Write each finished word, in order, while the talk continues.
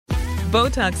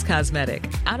Botox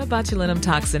Cosmetic, out of botulinum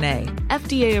toxin A,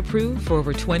 FDA approved for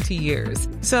over 20 years.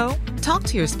 So, talk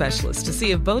to your specialist to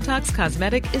see if Botox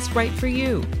Cosmetic is right for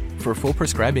you. For full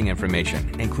prescribing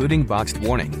information, including boxed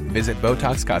warning, visit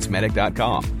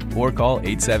BotoxCosmetic.com or call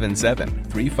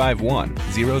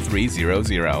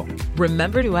 877-351-0300.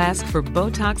 Remember to ask for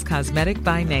Botox Cosmetic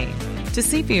by name. To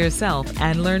see for yourself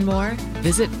and learn more,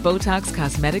 visit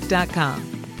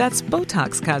BotoxCosmetic.com. That's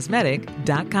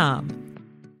BotoxCosmetic.com.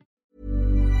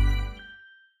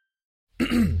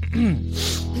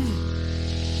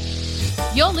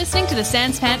 You're listening to the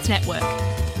Sans Pants Network.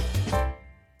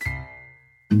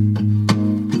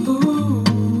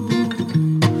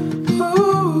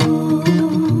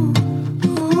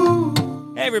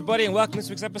 Hey everybody, and welcome to this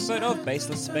week's episode of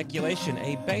Baseless Speculation,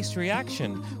 a based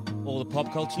reaction. All the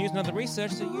pop culture news and other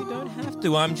research so you don't have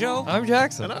to. I'm Joel. I'm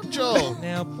Jackson. And I'm Joel.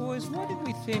 Now, boys, what did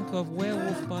we think of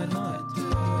Werewolf by Night?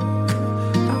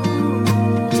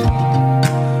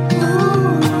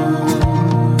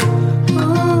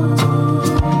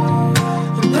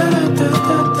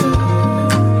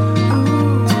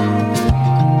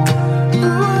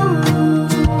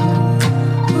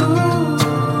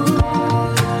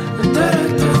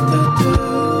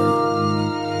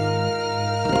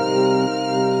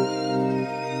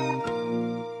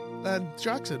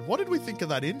 Jackson, what did we think of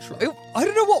that intro? I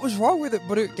don't know what was wrong with it,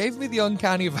 but it gave me the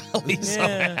uncanny valley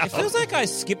somehow. It feels like I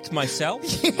skipped myself.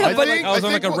 I was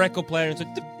on like a record player and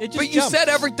it just But you jumped. said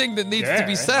everything that needs to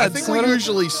be said. I think we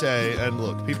usually say, and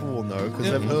look, people will know because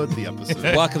they've heard the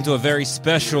episode. Welcome to a very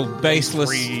special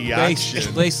baseless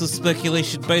reaction. Baseless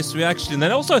speculation, based reaction. And that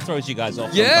also throws you guys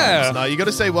off. Yeah. No, you got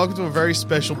to say welcome to a very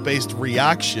special based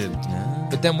reaction.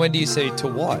 But then when do you say to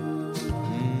what?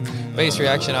 Base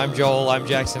reaction, I'm Joel, I'm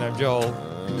Jackson, I'm Joel.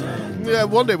 Yeah,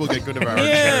 one day we'll get good at our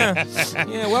Yeah,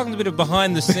 welcome to a bit of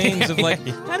behind the scenes of like,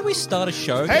 how do we start a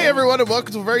show? Hey everyone, and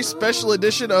welcome to a very special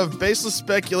edition of Baseless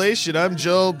Speculation. I'm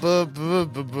Joel,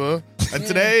 and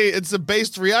today it's a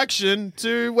based reaction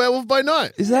to Werewolf by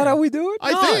Night. Is that how we do it?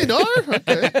 I think, no?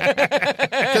 Okay.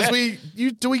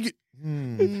 Because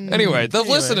Anyway, the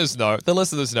listeners know. The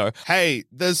listeners know. Hey,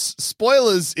 there's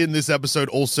spoilers in this episode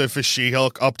also for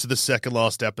She-Hulk up to the second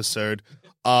last episode.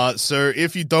 So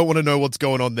if you don't want to know what's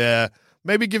going on there,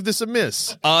 maybe give this a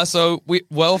miss.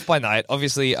 Werewolf by Night,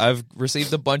 obviously, I've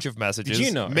received a bunch of messages. Did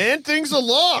you know? Man Thing's a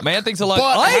lot. Man Thing's a lot.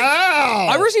 But how?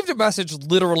 I received a message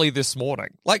literally this morning.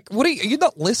 Like, what are you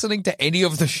not listening to any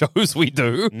of the shows we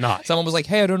do? No. Someone was like,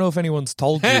 hey, I don't know if anyone's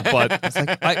told you, but it's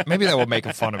like, maybe they were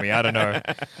making fun of me. I don't know.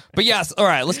 But yes, all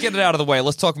right, let's get it out of the way.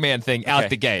 Let's talk Man Thing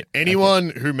out the gate. Anyone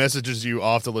who messages you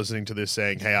after listening to this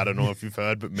saying, hey, I don't know if you've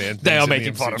heard, but Man Thing's They are in the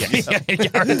making fun of MCU. me.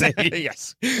 Guaranteed.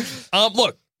 Yes.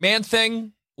 Look, Man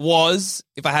Thing was,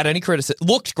 if I had any criticism,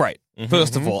 looked great.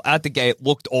 First of all, out the gate,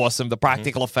 looked awesome. The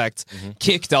practical effects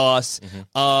kicked ass.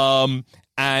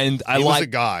 And I He was like a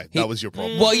guy. That was your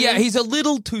problem. Well, yeah, he's a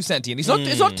little too sentient. He's not.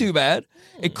 It's not too bad.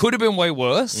 It could have been way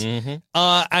worse.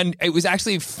 And it was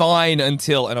actually fine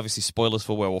until, and obviously spoilers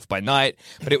for Werewolf by Night,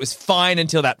 but it was fine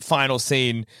until that final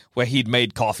scene where he'd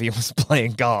made coffee and was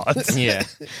playing cards. Yeah.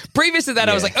 Previous to that,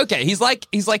 I was like, okay, he's like,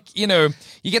 you know,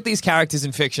 you get these characters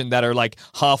in fiction that are like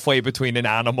halfway between an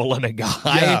animal and a guy.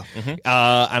 Yeah.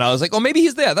 And I was like, oh, maybe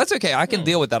he's there. That's okay. I can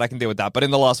deal with that. But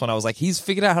in the last one, I was like, he's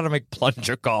figured out how to make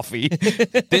plunger coffee.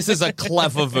 This is a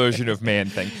clever version of Man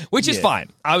Thing, which is fine.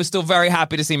 I was still very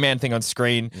happy to see Man Thing on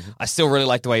screen. I still really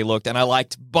liked the way he looked, and I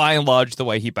liked, by and large, the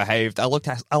way he behaved. I liked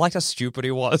how stupid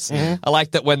he was. I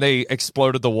liked that when they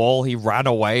exploded the wall, he ran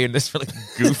away in this really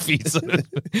goofy sort of...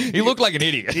 He looked like an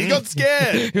idiot. He got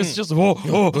scared. He was just...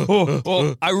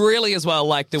 I really, as well,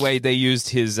 liked the way they used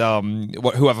his...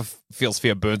 whoever feels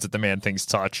fear burns at the Man Thing's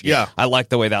touch. Yeah. I liked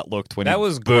the way that looked when That he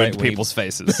was burned great when he- people's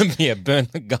faces. Yeah, burn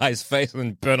the guy's face and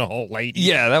then burn a whole lady.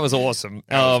 Yeah, that was awesome.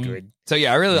 That was good. So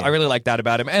yeah, I really like that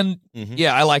about him, and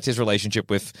yeah, I liked his relationship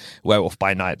with Werewolf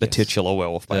by Night, the titular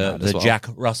Werewolf by Night, as the well. Jack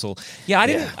Russell. Yeah, I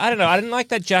don't know. I didn't like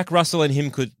that Jack Russell and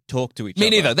him could talk to each other. Me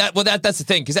neither. That's the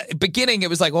thing. Because at the beginning, it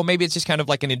was like, well, maybe it's just kind of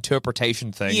like an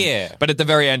interpretation thing. Yeah. But at the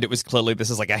very end, it was clearly this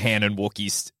is like a Han and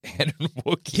Wookiee.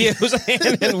 Yeah, it was a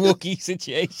Han and Wookiee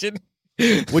situation.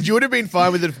 Would you have been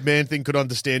fine with it if Man Thing could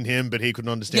understand him, but he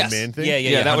couldn't understand Yes. Man Thing?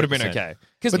 Yeah, that would have been 100%. okay.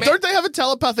 But don't they have a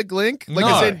telepathic link? Like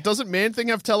No. I said, doesn't Man Thing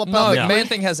have No, telepathic link? Man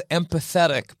Thing has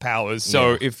empathetic powers.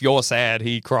 So if you're sad,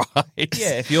 he cries.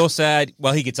 Yeah, if you're sad,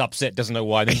 well, he gets upset, doesn't know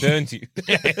why, then burns you.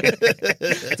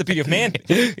 That's the beauty of Man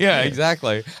Thing. Yeah,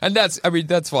 exactly. And that's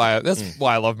why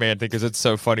I love Man Thing, because it's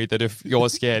so funny that if you're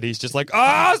scared, he's just like,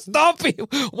 stop it.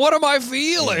 What am I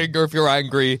feeling? Or if you're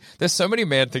angry, there's so many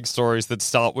Man Thing stories that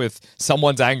start with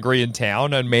someone's angry in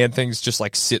town and Man-Thing's just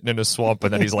like sitting in a swamp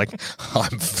and then he's like,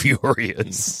 I'm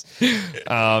furious.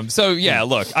 So yeah,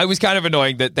 look, I was kind of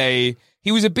annoying that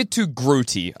he was a bit too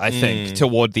Grooty, I think,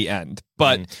 toward the end.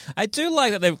 But I do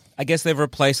like that they've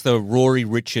replaced the Rory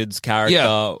Richards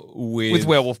character with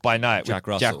Werewolf by Night. Jack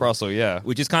with Russell. Jack Russell, yeah.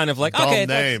 Which is kind of like, Dumb okay,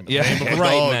 name. that's Name of a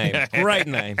great dog. name. Great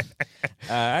name.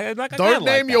 I Don't kinda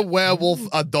name like your that. werewolf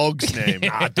a dog's name.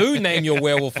 I do name your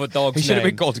werewolf a dog's He should have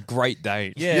name. been called Great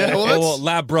Dane. Yeah, well, or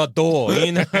Labrador,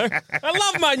 you know? I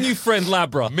love my new friend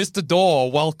Labra. Mr.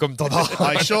 Door, welcome to the...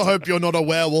 I sure hope you're not a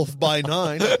werewolf by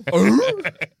 9.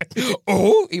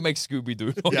 Oh, he makes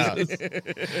Scooby-Doo Yeah.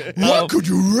 noises. What could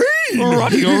you read?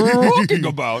 What are you talking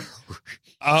about?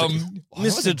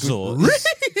 Mr. Door,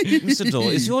 Mr.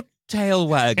 Door, is your tail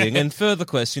wagging? And further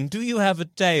question, do you have a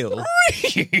tail?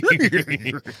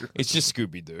 It's just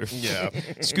Scooby-Doo. Yeah.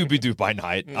 Scooby-Doo by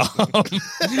Night.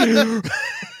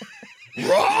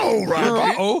 Row,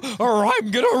 Rabbit. Or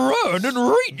I'm gonna run and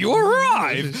read you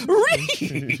arrive.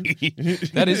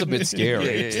 That is a bit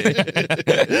scary.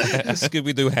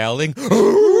 Scooby-Doo howling.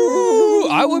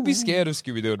 I would be scared of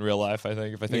Scooby-Doo in real life, I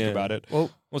think, if I think about it. Well,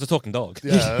 What's a talking dog?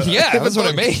 yeah. Yeah, If a that's what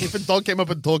I dog- mean. If a dog came up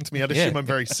and talked to me, I'd assume Yeah. I'm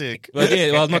very sick. Well,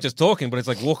 yeah, well, not just talking, but it's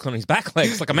like walking on his back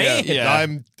legs like a man. Yeah.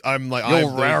 I'm like, You're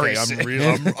I'm very I'm sick.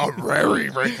 real. I'm very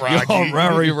Rick Raggy. Oh,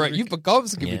 right. You've become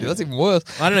Scooby-Doo. Yeah. That's even worse.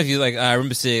 I don't know if you I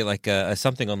remember seeing like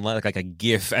something online, like a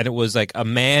GIF, and it was like a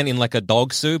man in like a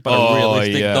dog suit, but Oh, a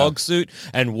realistic yeah. dog suit,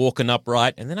 and walking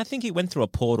upright. And then I think he went through a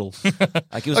portal.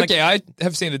 Like it was Okay, I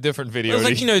have seen a different video. It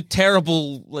was like, terrible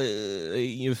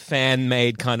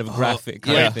fan-made kind of graphic.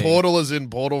 kind Wait, of thing. Portal is in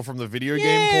Portal from the video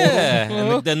game Portal? Yeah,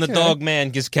 and then the dog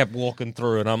man just kept walking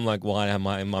through, and I'm like, why am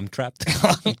I'm trapped?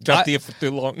 trapped here for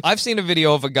too long. I've seen a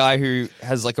video of a guy who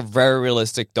has like a very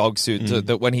realistic dog suit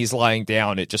that when he's lying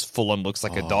down, it just full on looks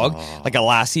like a dog, like a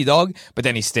lassie dog, but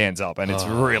then he stands up and it's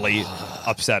really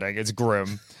upsetting. It's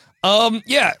grim.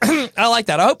 Yeah, I like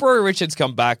that. I hope Rory Richards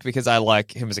come back because I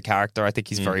like him as a character. I think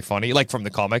he's very funny, like from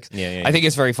the comics. Yeah. I think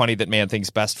it's very funny that Man-Thing's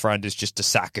best friend is just a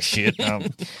sack of shit.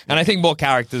 And I think more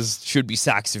characters should be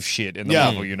sacks of shit in the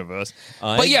Marvel universe.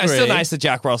 But yeah, it's still agree. nice that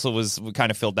Jack Russell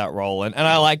kind of filled that role. And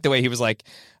I like the way he was like,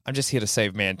 I'm just here to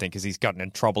save Man-Thing because he's gotten in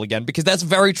trouble again. Because that's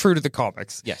very true to the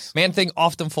comics. Yes. Man-Thing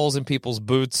often falls in people's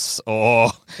boots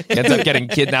or ends up getting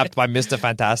kidnapped by Mr.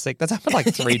 Fantastic. That's happened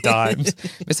like 3 times.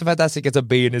 Mr. Fantastic gets a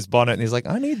bee in his bonnet and he's like,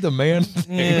 I need the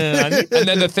Man-Thing. And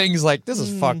then the Thing's like, this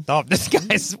is fucked up. This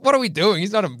guy's, what are we doing?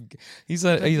 He's not a, he's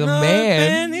a No,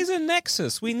 man. he's a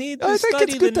Nexus. We need to I think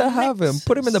study it's good the to have him.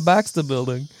 Put him in the Baxter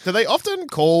building. Do they often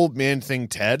call Man-Thing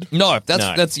Ted? No, No.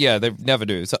 that's yeah, they never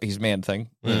do. So he's Man-Thing.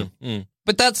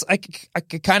 But that's I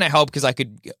could kind of help because I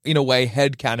could in a way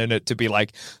headcanon it to be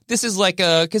like this is like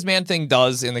because Man-Thing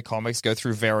does in the comics go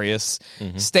through various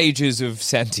stages of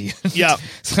sentience. Yeah.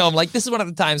 So I'm like, this is one of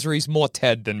the times where he's more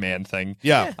Ted than Man-Thing.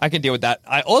 Yeah. I can deal with that.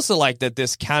 I also like that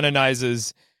this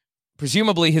canonizes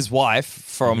presumably his wife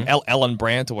from Ellen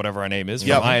Brandt or whatever her name is from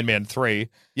Yep. Iron Man 3.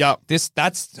 Yeah.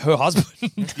 That's her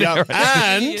husband. Yeah.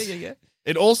 And Yeah.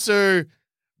 it also,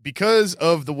 because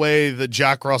of the way that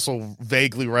Jack Russell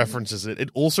vaguely references it, it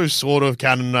also sort of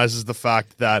canonizes the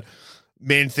fact that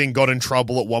Man-Thing got in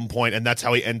trouble at one point, and that's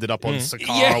how he ended up on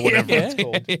Sakaar or whatever it's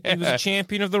called. He was a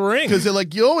champion of the ring. Because they're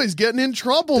like, you're always getting in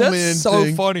trouble, That's Man-Thing.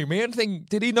 so funny. Man-Thing,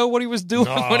 did he know what he was doing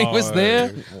when he was there?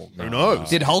 Who knows?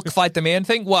 Did Hulk fight the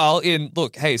Man-Thing? Well,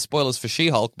 look, hey, spoilers for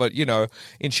She-Hulk, but,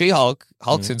 in She-Hulk,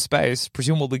 Hulk's in space,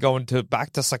 presumably going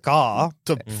back to Sakaar.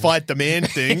 To fight the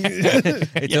Man-Thing.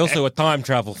 It's also a time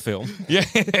travel film. Yeah.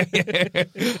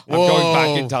 I'm going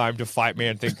back in time to fight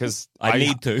Man-Thing because I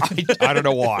need to. I don't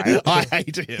know why. I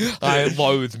hate him. I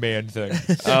loathe Man-Thing.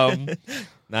 No, he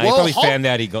Well, probably Hulk- found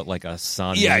out he got like a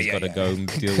son. Yeah, he's yeah, got to yeah. go and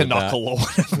deal with that. Knuckle or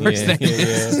whatever his name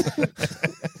is.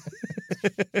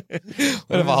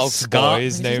 Whatever Hulk's Scar- boy,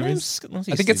 his name is. I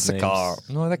think it's Sakaar.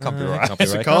 No, that can't be right.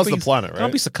 Sakar's the planet, Can't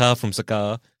right? be Sakaar from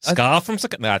Sakaar. Scar from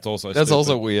Sakaar? No, that's also That's stupid.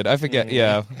 also weird. I forget.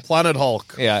 Yeah. Planet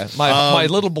Hulk. Yeah. My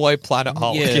little boy, Planet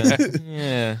Hulk. Yeah.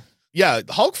 Yeah. Yeah,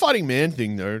 Hulk fighting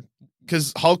Man-Thing, though,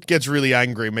 because Hulk gets really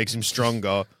angry, makes him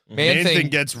stronger. Man-Thing- Man-Thing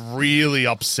gets really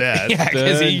upset. Yeah,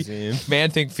 because Burns him.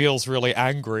 Man-Thing feels really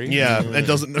angry. Yeah, and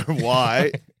doesn't know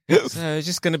why. So it's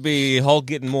just going to be Hulk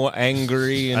getting more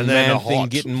angry and, And then Man-Thing hot.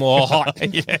 getting more hot.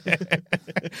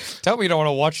 Tell me you don't want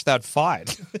to watch that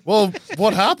fight. Well,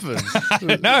 what happened?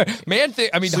 No, Man-Thing.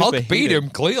 I mean, Hulk beat Superheated. him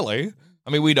clearly. I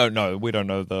mean, we don't know. We don't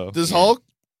know the. Does Hulk?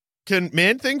 Can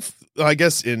Man-Thing? I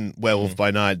guess in Werewolf by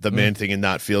Night, the Man-Thing in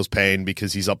that feels pain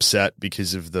because he's upset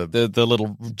because of the the little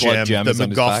blood Gem, gems the on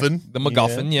his back. MacGuffin. The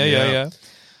MacGuffin. Yeah. Yeah.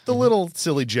 The little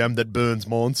silly gem that burns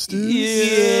monsters.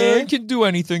 Yeah, it can do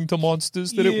anything to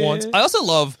monsters that it wants. I also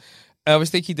love, I was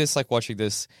thinking this, like watching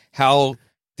this, how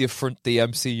different the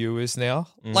MCU is now.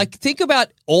 Like, think about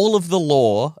all of the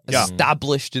lore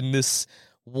established in this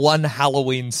one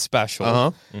Halloween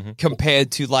special compared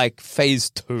to like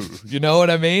phase 2. You know what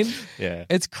I mean? Yeah.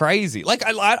 It's crazy. Like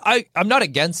I'm not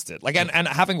against it. Like and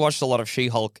having watched a lot of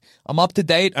She-Hulk, I'm up to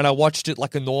date and I watched it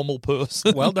like a normal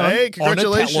person. Well done. Hey, On a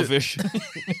congratulations. television.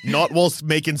 Not whilst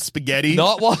making spaghetti.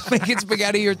 Not while making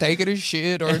spaghetti or taking a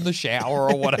shit or in the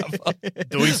shower or whatever.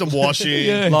 Doing some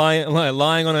washing.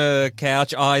 Lying on a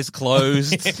couch, eyes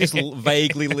closed, just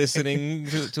vaguely listening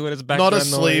to it as background Not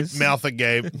asleep, noise. mouth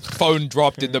agape. Phone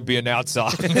dropped in the bin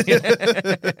outside.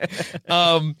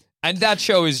 And that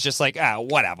show is just like,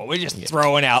 whatever. We're just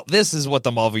throwing out. This is what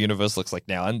the Marvel Universe looks like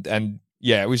now. And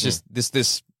yeah, it was just this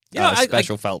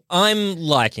special felt. I'm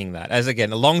liking that. As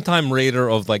again, a longtime reader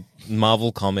of like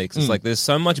Marvel comics, it's like there's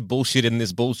so much bullshit in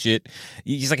this bullshit.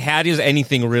 It's like, how does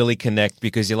anything really connect?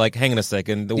 Because you're like, hang on a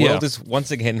second, the world is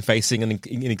once again facing an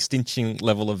extinction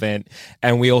level event,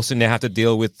 and we also now have to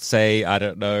deal with, say, I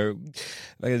don't know,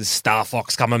 like Star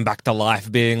Fox coming back to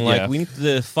life, being like, we need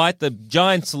to fight the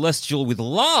giant celestial with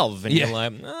love, and you're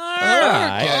like, all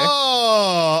right.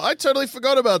 Oh, I totally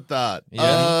forgot about that.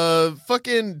 Yeah.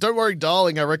 Fucking Don't Worry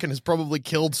Darling, I reckon, has probably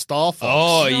killed Star Fox.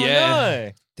 Oh, No, yeah.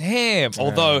 no. Damn.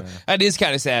 Although, it is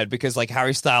kind of sad because, like,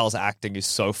 Harry Styles' acting is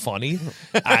so funny,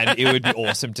 and it would be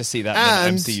awesome to see that in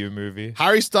And an MCU movie.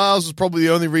 Harry Styles was probably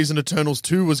the only reason Eternals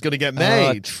 2 was going to get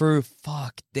made. True.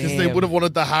 Fuck. Damn. Because they would have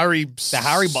wanted the Harry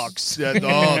bucks. Yeah,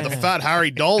 the fat Harry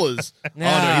dollars. Oh,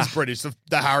 no, he's British.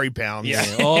 The Harry pounds. Yeah.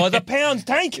 Oh, the pound's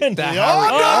tanking. The Harry-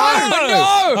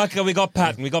 Oh, no! Okay, we got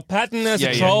Patton. We got Patton as a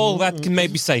Yeah. troll. That can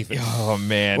maybe save it. Oh,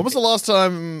 man. When was the last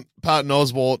time Patton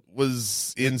Oswalt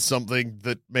was in something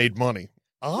that made money?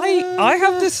 I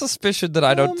have this suspicion that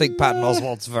I don't think Patton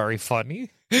Oswalt's very funny.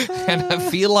 And I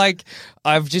feel like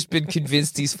I've just been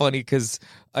convinced he's funny because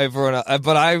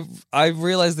but I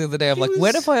realized the other day, I'm like,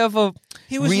 when have I ever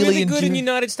He was really good in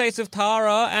United States of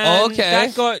Tara, and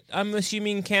that got, I'm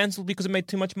assuming, cancelled because it made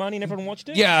too much money and everyone watched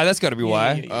it? Yeah, that's got to be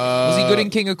why. yeah. Was he good in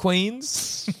King of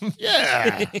Queens?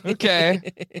 Yeah. Okay.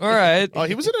 All right. Oh,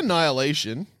 he was in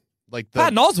Annihilation. Like the...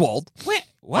 Patton Oswalt? What?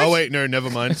 Oh, wait, no, never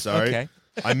mind. Sorry. Okay.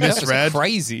 I That was misread.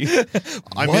 crazy.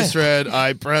 I misread.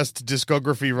 I pressed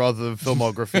discography rather than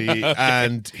filmography,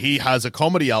 and he has a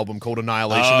comedy album called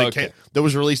Annihilation that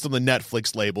was released on the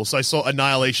Netflix label. So I saw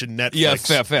Annihilation Netflix.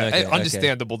 Yeah, fair. Okay,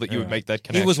 Understandable that you would make that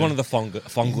connection. He was one of the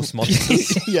fungus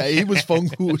monsters. Yeah, he was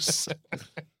Fungus.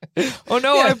 Oh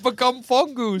no, I've become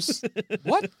fungus.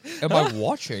 What am I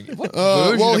watching? What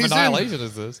version well, of he's Annihilation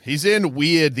is this? He's in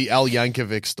Weird, the Al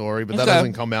Yankovic story, but that Okay.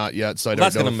 hasn't come out yet, so I don't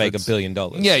That's know. going to if make $1 it's-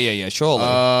 billion. Yeah, surely.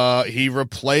 He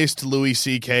replaced Louis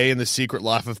C.K. in The Secret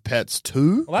Life of Pets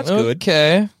 2. Well, that's good.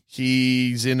 Okay.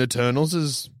 He's in Eternals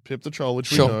as Pip the Troll, which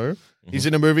Sure. we know. He's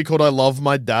in a movie called I Love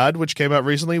My Dad, which came out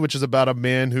recently, which is about a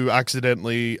man who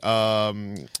accidentally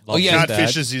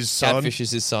catfishes his son.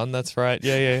 Catfishes his son, that's right.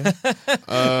 Yeah. That's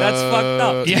fucked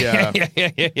up.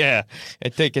 Yeah. I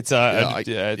think it's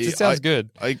it sounds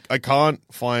good. I can't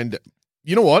find...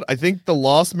 You know what? I think the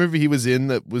last movie he was in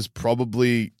that was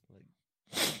probably...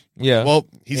 Yeah. Well,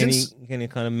 he's in... Any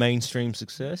kind of mainstream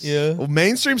success? Yeah. Well,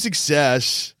 mainstream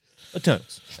success...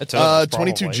 Eternals.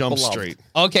 22 Jump Beloved. Street.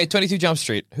 Okay, 22 Jump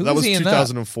Street. Who That was he in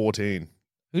 2014.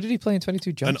 Who did he play in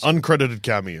 22 Jump An Street? uncredited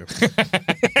cameo.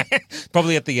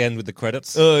 Probably at the end with the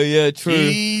credits. Oh, yeah, true.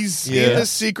 He's in The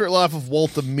Secret Life of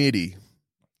Walter Mitty.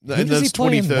 And does he that's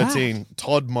play in 2013.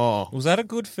 Todd Marr. Was that a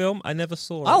good film? I never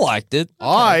saw it. I liked it.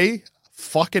 I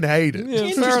fucking hate it.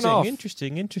 Yeah, fair enough.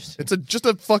 Interesting. It's just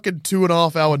a fucking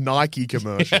 2.5 hour Nike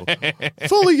commercial.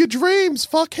 Follow your dreams,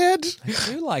 fuckhead.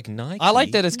 I do like Nike. I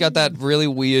like that it's got that really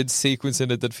weird sequence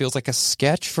in it that feels like a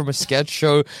sketch from a sketch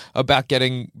show about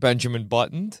getting Benjamin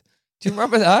buttoned. Do you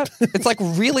remember that? It's like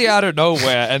really out of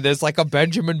nowhere, and there's like a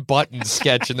Benjamin Button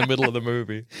sketch in the middle of the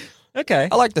movie. Okay.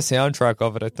 I like the soundtrack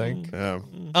of it, I think. Yeah.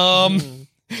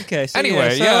 Okay. So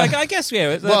Anyway, so yeah. like, I guess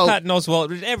Well- Patton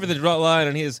Oswalt, everything's right line,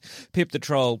 and here's Pip the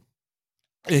Troll.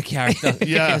 The character.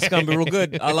 Yeah. It's going to be real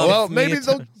good. I love Well, it. maybe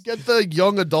they'll get the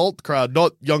young adult crowd.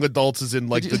 Not young adults as in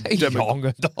like the Young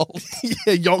adult.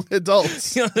 Yeah, young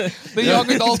adults. The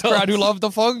young adult crowd who love the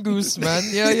fungus, man.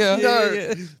 Yeah.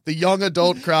 No, the young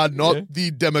adult crowd, not the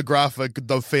demographic,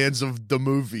 the fans of the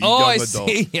movie. Oh, young I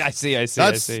adult. see.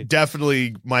 That's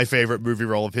definitely my favorite movie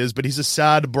role of his, but he's a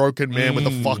sad, broken man with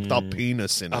a fucked up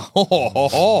penis in it.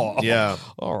 Oh. Yeah.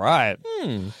 All right.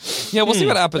 Yeah, we'll see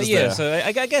what happens But yeah, there. so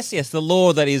I guess, yes, the lore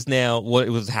sure that is now what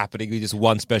was happening with just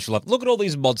one special. Look at all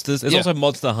these monsters. There's also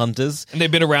monster hunters. And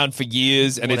they've been around for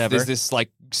years, and there's this like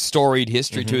storied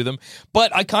history to them.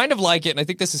 But I kind of like it, and I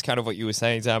think this is kind of what you were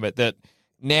saying, Zamet, that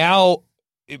now,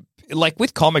 like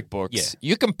with comic books,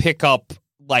 you can pick up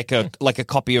like a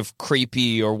copy of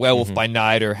Creepy or Werewolf by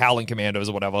Night or Howling Commandos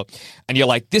or whatever, and you're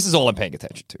like, this is all I'm paying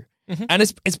attention to. And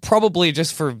it's probably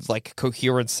just for like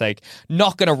coherence sake,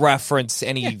 not going to reference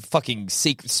any fucking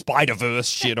Spider-Verse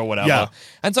shit or whatever. Yeah.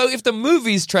 And so if the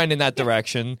movies trend in that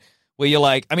direction, where you're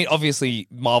like, I mean, obviously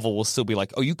Marvel will still be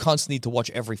like, oh, you constantly need to watch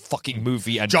every fucking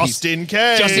movie and Just in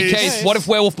case. Just in case. What if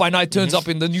Werewolf by Night turns up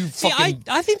in the new fucking?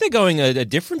 I think they're going a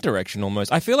different direction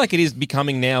almost. I feel like it is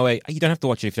becoming now you don't have to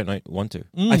watch it if you don't want to.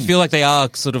 I feel like they are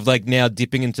sort of like now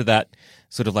dipping into that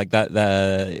sort of like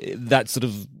that sort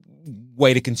of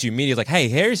way to consume media. It's like, hey,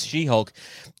 here's She-Hulk.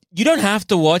 You don't have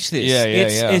to watch this.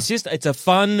 It's a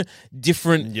fun,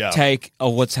 different take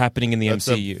of what's happening in the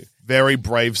MCU. Very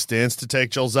brave stance to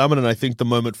take, Joel Zaman, and I think the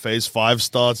moment Phase 5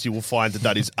 starts, you will find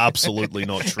that is absolutely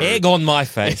not true. Egg on my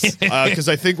face. Because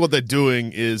I think what they're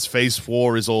doing is Phase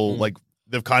 4 is all like,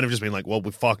 they've kind of just been like, well,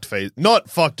 we fucked Phase. Not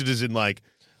fucked it as in like,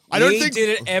 I don't think. We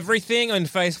did everything on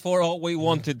Phase 4 all we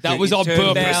wanted. That was on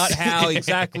turned purpose. out how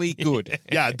exactly good.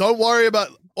 Yeah, don't worry about.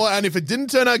 And if it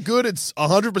didn't turn out good, it's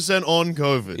 100% on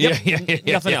COVID.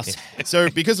 Yeah. Nothing else. So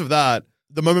because of that,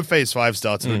 the moment Phase 5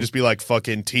 starts, it'll just be like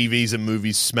fucking TVs and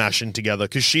movies smashing together.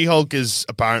 Because She-Hulk is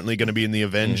apparently going to be in the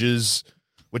Avengers,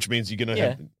 which means you're going to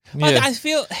have. I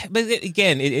feel, but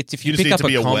again, it's if you just pick need up to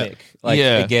be a aware.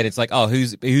 comic, again, it's like, oh,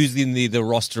 who's in the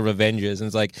roster of Avengers, and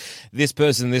it's like this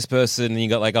person, and you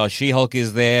got like, oh, She-Hulk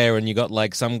is there, and you got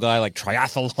like some guy like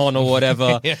Triathlon or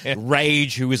whatever,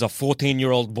 Rage, who is a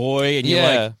 14-year-old boy, and you're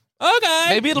like, okay,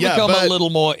 maybe it'll become a little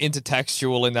more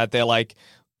intertextual in that they're like,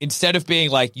 instead of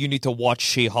being like, you need to watch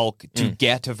She-Hulk to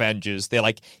get Avengers, they're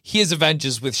like, here's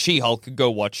Avengers with She-Hulk, go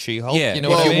watch She-Hulk. Yeah, you know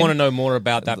if what I you mean? want to know more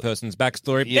about that person's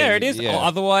backstory, there it is. yeah. Or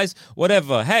otherwise,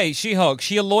 whatever. Hey, She-Hulk,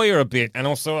 she a lawyer a bit, and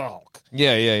also a Hulk.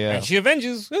 Yeah. And she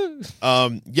Avengers.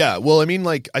 Yeah, well, I mean,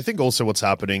 like, I think also what's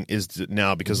happening is that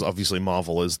now, because obviously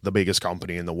Marvel is the biggest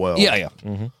company in the world. Yeah.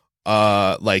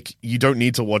 Like, you don't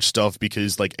need to watch stuff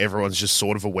because like everyone's just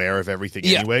sort of aware of everything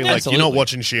anyway. Yeah, like, you're not absolutely.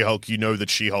 watching She-Hulk, you know that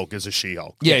She-Hulk is a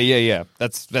She-Hulk. Yeah.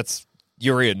 That's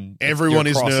you're in. Everyone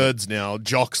You're is across it. nerds now.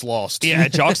 Jock's lost. Yeah,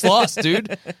 Jock's lost,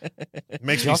 dude. It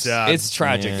makes me sad. It's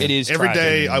tragic. Yeah. It is Every tragic.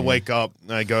 day I wake up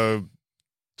and I go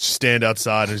stand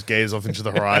outside and just gaze off into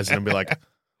the horizon and be like,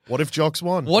 what if Jock's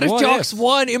won? What if Jock's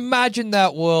won? Imagine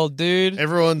that world, dude.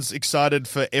 Everyone's excited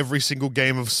for every single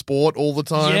game of sport all the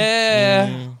time.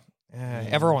 Yeah.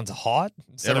 Everyone's hot.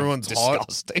 instead of Everyone's hot.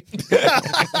 disgusting.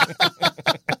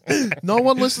 No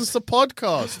one listens to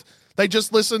podcasts. They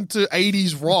just listen to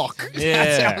 80s rock.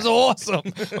 That sounds awesome.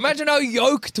 Imagine how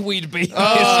yoked we'd be.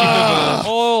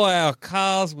 All our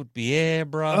cars would be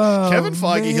airbrushed. Kevin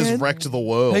Feige has wrecked the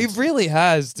world. He really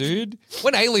has, dude.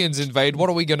 When aliens invade, what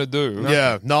are we going to do?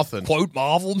 Yeah, nothing. Quote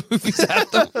Marvel movies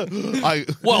at them?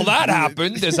 Well, that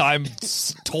happened as I'm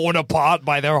torn apart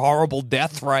by their horrible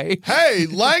death ray. Hey,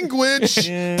 language!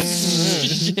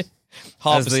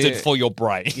 Harvested for your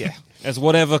brain. Yeah. As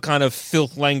whatever kind of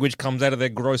filth language comes out of their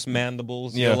gross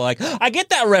mandibles, Yeah. you're like, I get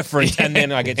that reference, and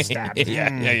then I get stabbed. Yeah.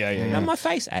 And my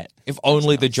face at. If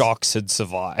only the jocks had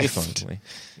survived. If only.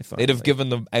 They'd have given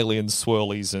them alien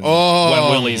swirlies and Oh,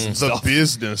 wet willies and the stuff.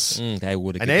 business. They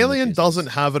would have. An alien doesn't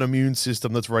have an immune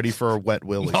system that's ready for a wet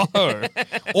willy. No.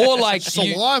 Or like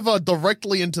you, Saliva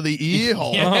directly into the ear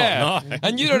hole. yeah.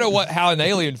 And you don't know how an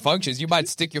alien functions. You might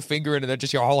stick your finger in and then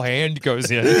just your whole hand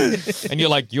goes in. And you're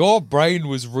like, your brain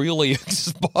was really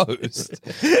exposed.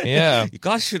 Yeah. You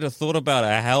guys should have thought about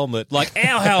a helmet, like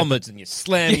our helmets, and you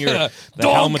slam Yeah. the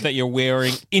Dog. helmet that you're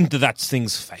wearing into that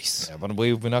thing's face. Yeah, but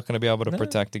we're not going to be able to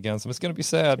protect against them. It's going to be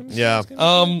sad. Yeah.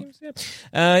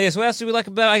 Yes, what else do we like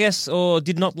about, I guess, or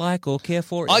did not like, or care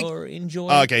for, or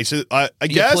enjoy? Okay, so I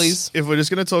guess please. if we're just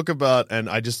going to talk about, and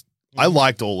I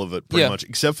liked all of it pretty Yeah. much,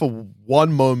 except for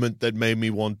one moment that made me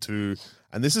want to,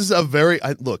 and this is a very,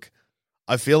 look,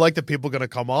 I feel like the people are going to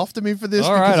come after me for this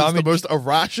All because right, it's the most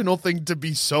irrational thing to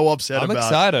be so upset I'm about.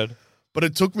 excited. But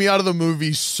it took me out of the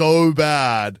movie so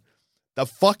bad. The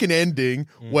fucking ending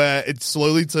where it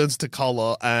slowly turns to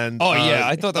color and Oh, yeah,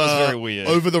 I thought that was very weird.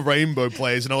 Over the Rainbow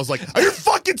plays, and I was like, "Are you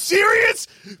fucking serious?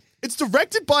 It's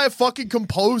directed by a fucking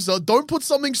composer. Don't put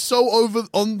something so over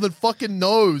on the fucking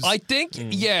nose." I think,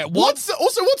 yeah. What's the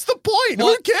point?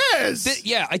 What- Who cares?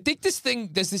 I think there's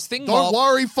this thing. Don't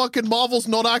worry, fucking Marvel's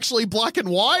not actually black and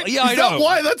white. Yeah, I Is know. that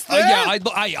why that's there? Yeah,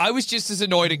 I was just as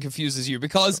annoyed and confused as you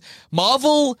because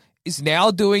Marvel is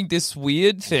now doing this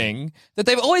weird thing that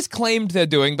they've always claimed they're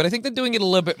doing, but I think they're doing it a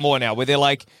little bit more now, where they're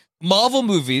like, Marvel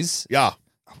movies, Yeah.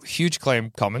 huge claim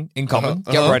in common.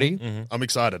 Get ready. Mm-hmm. I'm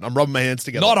excited. I'm rubbing my hands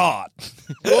together. Not art.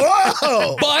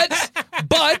 Whoa!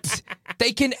 But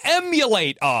they can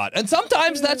emulate art, and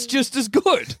sometimes that's just as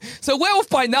good. So Werewolf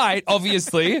by Night,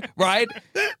 obviously, right?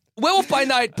 Werewolf by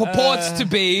Night purports to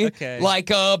be like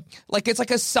it's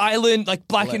like a silent, like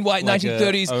black and white like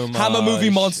 1930s a Hammer movie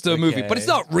homage. monster movie, Okay. but it's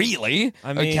not really.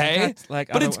 I mean, okay, that's like-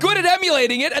 I but don't- it's good at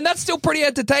emulating it, and that's still pretty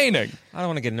entertaining. I don't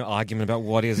want to get in an argument about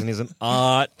what is and isn't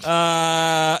art.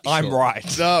 I'm Sure.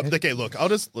 right. Okay, look.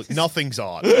 Nothing's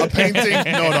art. A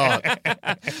painting, not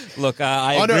art. Look,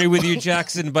 I I don't- agree with you,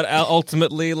 Jackson, but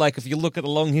ultimately, like, if you look at the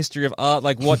long history of art,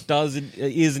 like, what does and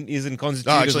isn't constituted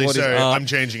No, as actually, what is sorry. art. I'm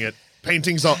changing it.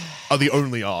 Paintings are the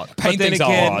only art. But then Paintings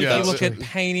again, are art. if Yeah. you look at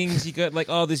paintings, you got like,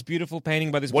 oh, this beautiful painting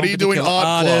by this What one are you doing particular art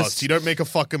artist. class? You don't make a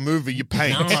fucking movie. You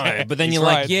paint. No, but then He's you're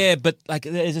right. like, yeah, but like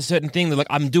there's a certain thing that like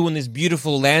I'm doing this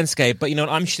beautiful landscape, but you know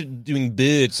I'm doing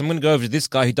birds. So I'm going to go over to this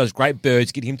guy who does great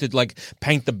birds, get him to like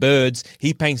paint the birds.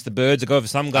 He paints the birds. I go over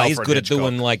to some guy. He's Alfred good Hitchcock. at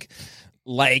doing like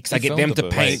lakes. I get filmed them the to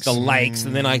birds. paint the lakes,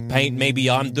 and then I paint. Maybe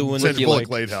I'm doing Sandra the, Bullock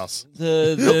Lighthouse.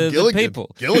 the Gilligan. people.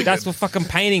 Gilligan. That's what fucking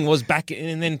painting was back.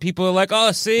 And then people are like,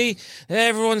 oh, see,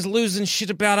 everyone's losing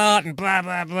shit about art and blah,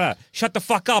 blah, blah. Shut the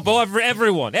fuck up.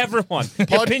 Everyone.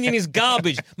 Your opinion is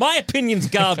garbage. My opinion's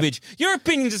garbage. Your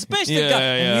opinion's especially Yeah, garbage.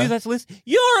 yeah. And you that's listening,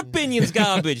 your opinion's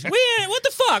garbage. What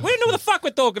the fuck? We don't know what the fuck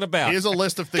we're talking about. Here's a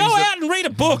list of things Go that out and read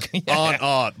a book. aren't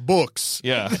art. Books,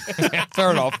 Yeah, fair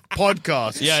enough.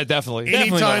 podcasts. Yeah, definitely. Any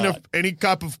Definitely kind not of any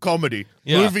type of comedy.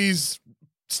 Yeah. Movies,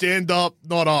 stand up,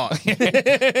 not art.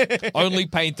 Only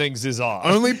paintings is art.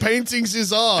 Only paintings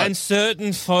is art. And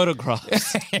certain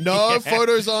photographs. No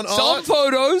photos on Some art.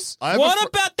 photos. I have What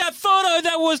about that photo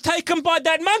that was taken by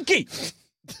that monkey?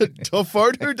 a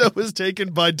photo that was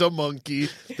taken by the monkey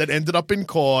that ended up in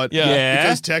court. Yeah. Yeah.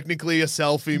 Because technically a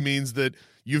selfie means that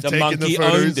you've The taken the monkey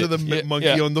photos owned of the it. Yeah, monkey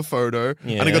yeah. on the photo. And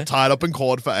it Yeah. got tied up in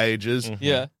court for ages.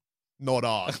 Yeah. Not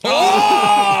art.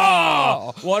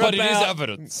 Oh, What but it is about-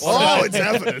 evidence. Oh, it's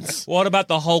evidence. What about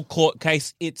the whole court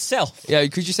case itself? Yeah,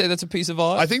 could you say that's a piece of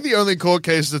art? I think the only court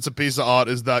case that's a piece of art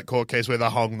is that court case where they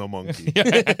hung the monkey.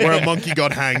 Where a monkey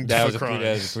got hanged That for was a crime.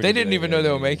 pretty They didn't even know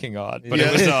they were making art, but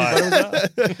Yeah. it was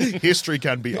art. History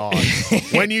can be art.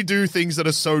 When you do things that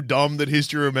are so dumb that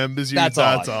history remembers you, That's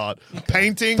that's art.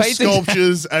 Painting, Painting.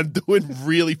 sculptures, and doing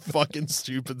really fucking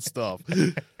stupid stuff.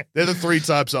 They're the three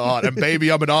types of art. And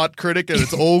baby, I'm an art critic and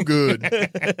it's all good.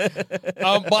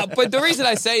 But the reason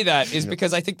I say that is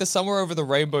because I think the Somewhere Over the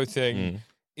Rainbow thing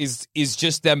is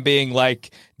just them being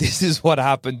like, this is what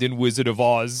happened in Wizard of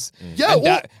Oz. Yeah, and,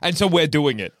 well- and so we're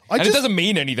doing it. I And just- it doesn't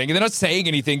mean anything. They're not saying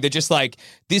anything. They're just like,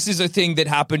 this is a thing that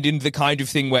happened in the kind of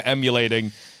thing we're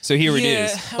emulating. So here it Yeah,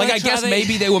 is. how Like, I much guess are they-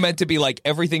 maybe they were meant to be like,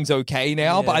 everything's okay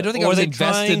now, but I don't think I Or was are they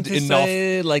trying invested to enough.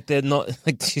 say, like they're not,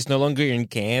 like she's no longer in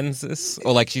Kansas,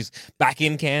 or like she's back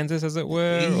in Kansas, as it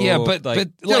were. Yeah, or, but like,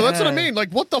 Yeah, like, that's what I mean.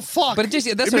 Like, what the fuck? But it just-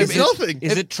 that's it what means it means. nothing.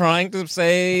 is it trying to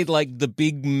say like the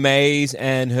big maze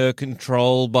and her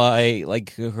control by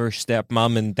like her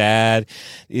stepmom and dad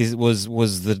was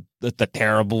the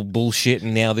terrible bullshit,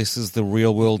 and now this is the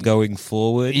real world going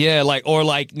forward? Yeah, like, or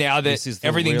like now that This is the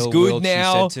everything's real good world, she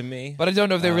now. said to me. But I don't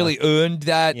know if they really earned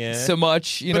that yeah. so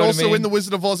much. You But know also what I mean? in The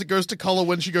Wizard of Oz, it goes to color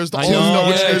when she goes to I Oz, know. not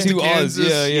when she Yeah, goes to to Oz.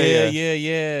 Kansas.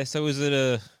 Yeah. So is it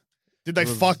a Did they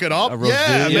fuck it up? a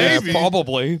Yeah, reveal? yeah, maybe.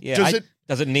 probably. yeah? Does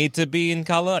Does it- it need to be in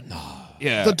color? No.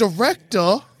 Yeah. The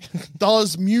director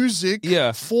does music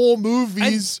Yeah. for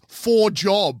movies for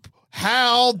job.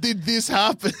 How did this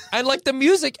happen? And like the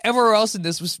music everywhere else in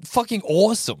this was fucking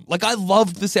awesome. Like I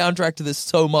loved the soundtrack to this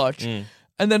so much.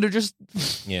 And then they're just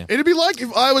Yeah. It'd be like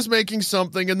if I was making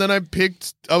something and then I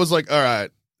was like, all right,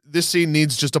 this scene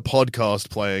needs just a podcast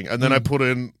playing. And then I put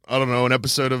in, I don't know, an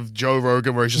episode of Joe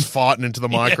Rogan where he's just farting into the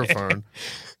microphone.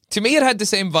 to me it had the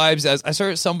same vibes as I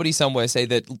saw somebody somewhere say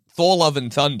that Thor Love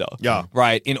and Thunder. Yeah.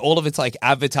 Right. In all of its like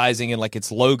advertising and like its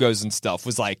logos and stuff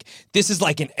was like, this is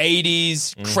like an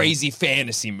 80s crazy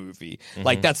fantasy movie.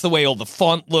 Like that's the way all the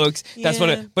font looks. That's what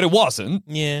Yeah. it but it wasn't.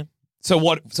 Yeah. So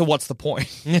what's the point?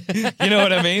 You know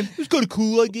what I mean? It's kind of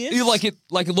cool, I guess. You like it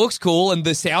looks cool and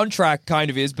the soundtrack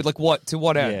kind of is, but like what to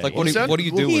what end? Yeah, Like yeah. what do you, Well, what do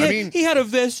you well, do? he with had- it? I mean- he had a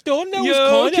vest on. That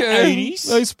Yeah, was kind okay. of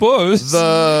 80s. I suppose.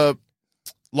 The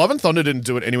Love and Thunder didn't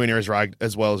do it anywhere near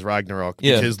as well as Ragnarok.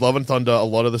 Yeah. Because Love and Thunder, a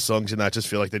lot of the songs in that just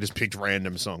feel like they just picked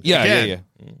random songs. Yeah, Again,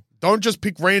 yeah. Don't just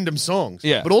pick random songs.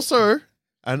 Yeah. But also,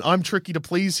 and I'm tricky to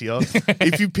please here,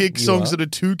 if you pick songs that are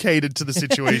too catered to the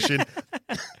situation,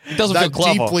 It doesn't feel That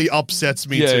clever. deeply upsets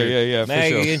me yeah, too. yeah, for May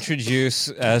sure. I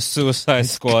introduce Suicide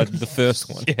Squad, the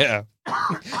first one? Yeah.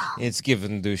 It's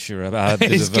given Dusher a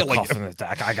bit He's of a killing coffin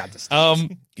attack. I got this.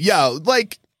 Yeah,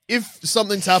 like if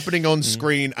something's happening on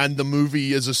screen and the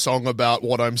movie is a song about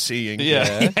what I'm seeing,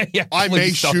 Yeah. I may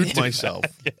Please don't shoot do myself.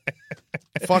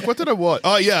 Fuck, what did I watch?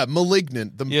 Oh yeah,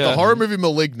 Malignant. The horror movie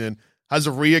Malignant has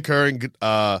a reoccurring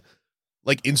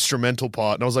like instrumental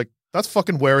part, and I was like, that's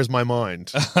fucking Where Is My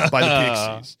Mind by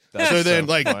the Pixies.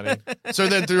 So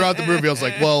then throughout the movie, I was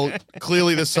like, well,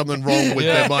 clearly there's something wrong with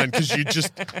their mind because you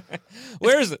just.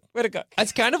 Where is it? Where'd it go?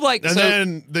 It's kind of like. And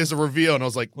then there's a reveal, and I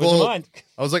was like, Where's your well, mind?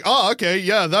 I was like, oh, okay,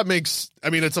 yeah, that makes. I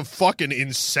mean, it's a fucking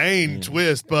insane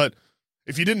twist, but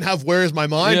if you didn't have Where Is My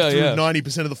Mind through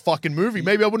 90% of the fucking movie,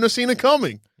 maybe I wouldn't have seen it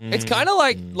coming. It's kind of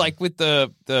like with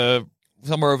the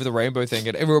Somewhere Over the Rainbow thing.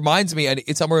 It reminds me, and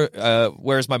it's somewhere.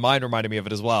 Where's My Mind reminded me of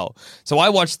it as well. So I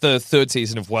watched the 3rd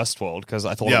season of Westworld because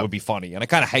I thought it would be funny, and I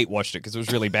kind of hate watched it because it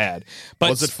was really bad. But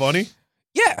Was it funny?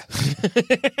 Yeah.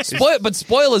 But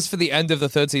spoilers for the end of the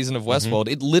 3rd season of Westworld.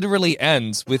 It literally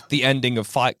ends with the ending of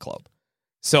Fight Club.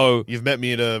 So You've met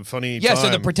me at a funny yeah,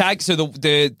 time. so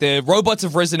the robots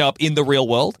have risen up in the real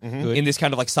world in this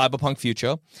kind of like cyberpunk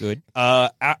future. Good.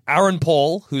 Aaron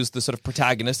Paul, who's the sort of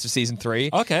protagonist of season 3.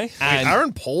 Okay. And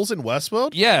Aaron Paul's in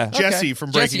Westworld? yeah, Jesse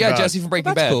from Breaking Bad. Jesse from Breaking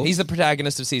That's Bad. cool. He's the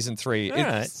protagonist of season 3.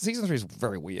 right. Season 3 is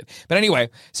very weird. But anyway,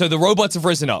 so the robots have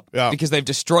risen up because they've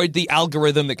destroyed the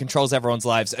algorithm that controls everyone's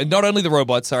lives. And not only the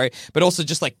robots, but also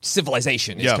just like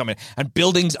civilization is coming. And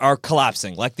buildings are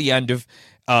collapsing, like the end of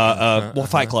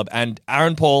Fight Club. And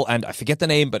Aaron Paul and I forget the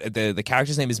name, but the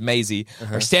character's name is Maisie,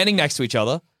 are standing next to each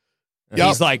other. Yep.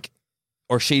 He's like,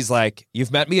 or she's like,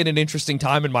 you've met me at an interesting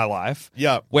time in my life.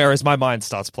 Yeah. Whereas my mind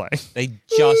starts playing. They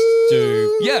just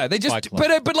do. Yeah, they just, Fight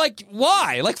Club. but like,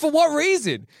 why? Like, for what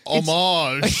reason?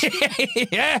 Homage.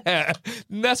 Yeah,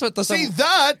 and that's what the See,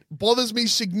 that bothers me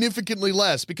significantly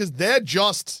less because they're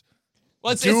just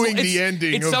doing the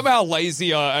ending. It's of- somehow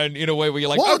lazier and in a way where you're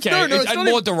like, Well, okay, no, it's and not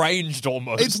more even- deranged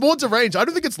almost. It's more deranged. I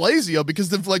don't think it's lazier because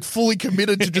they've like fully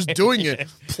committed to just doing it.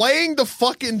 Playing the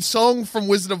fucking song from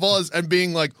Wizard of Oz and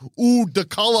being like, ooh, the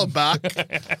color back.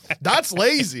 That's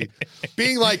lazy.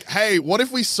 Being like, hey, what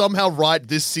if we somehow write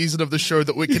this season of the show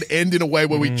that we can end in a way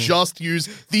where we just use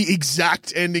the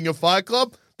exact ending of Fight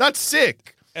Club? That's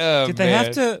sick. Did they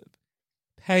have to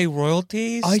pay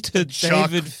royalties to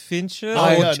Chuck- David Fincher Oh,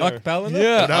 or yeah, Chuck no. Palahniuk?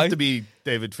 Yeah. It'd have to be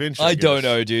David Fincher. I don't guess.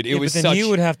 know, dude. It Yeah, was but then such. you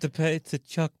would have to pay to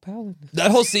Chuck Palahniuk. That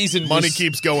whole season Money was,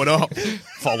 keeps going up.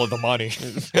 follow the money.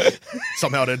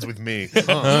 Somehow it ends with me.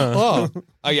 Oh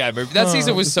yeah, but that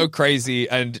season was so crazy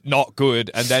and not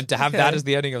good, and then to have that as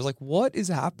the ending, I was like, "What is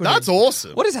happening? That's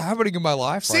awesome. What is happening in my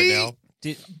life See? right now?"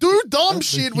 Do dumb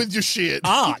shit with your shit.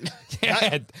 Art.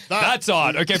 Yeah, that's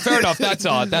odd. Okay, fair enough. That's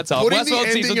odd. That's odd. Putting the Westworld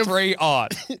ending season of- 3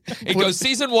 odd. It goes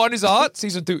season 1 is art,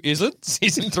 season 2 isn't,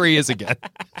 season 3 is again.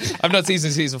 I've not seen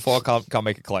season 4. Can't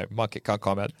make a claim. Can't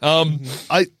comment.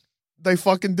 They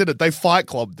fucking did it. They Fight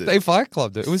Clubbed it. They Fight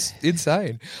Clubbed it. It was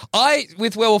insane.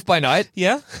 With Werewolf by Night.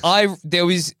 Yeah. There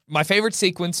was my favorite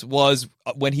sequence was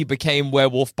when he became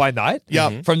Werewolf by Night.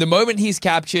 Yeah. From the moment he's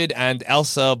captured and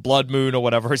Elsa Blood Moon or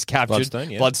whatever is captured,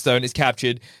 Bloodstone, is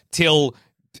captured till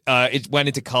it went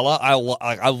into color. I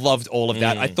loved all of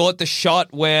that. I thought the shot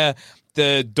where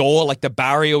the door, like the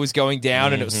barrier, was going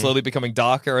down and it was slowly becoming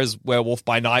darker as Werewolf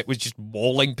by Night was just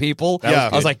mauling people. Yeah.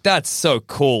 I was like, that's so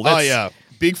cool. Oh, yeah.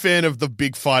 Big fan of the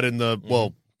big fight in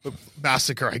the,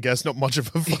 massacre, I guess. Not much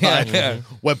of a fight. Yeah.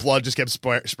 Where blood just kept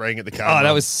spraying at the camera. Oh,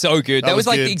 that was so good. That was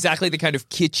like good. exactly the kind of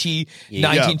kitschy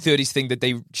 1930s thing that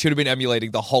they should have been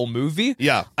emulating the whole movie.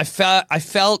 Yeah. I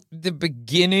felt the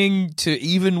beginning to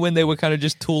even when they were kind of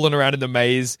just tooling around in the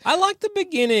maze. I like the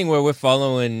beginning where we're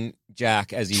following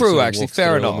Jack as he True, sort of actually, walks fair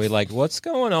through enough. And we're like, what's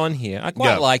going on here? I quite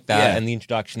Yeah. like that Yeah. and the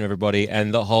introduction of everybody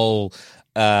and the whole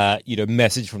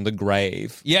message from the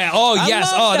grave. Yeah. Oh, I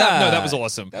yes. love Oh, that. that was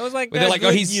awesome. That was like, Where they're like, oh,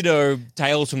 he's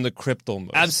Tales from the Crypt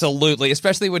almost. absolutely.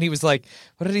 Especially when he was like,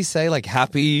 what did he say? Like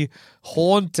happy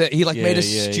haunt. He like made a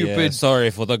stupid. Sorry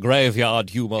for the graveyard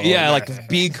humor. Yeah, like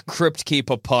big crypt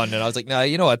keeper pun, and I was like, no,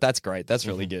 you know what? That's great. That's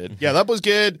really good. Yeah, that was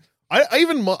good. I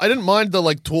didn't mind the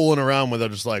like tooling around where they're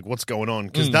just like, what's going on?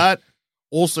 Because that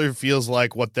also feels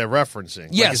like what they're referencing.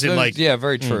 Yes, like, yeah,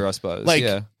 very true. I suppose. like,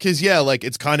 yeah. because like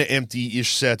it's kind of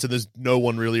empty-ish sets and there's no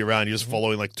one really around. You're just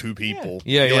following like two people.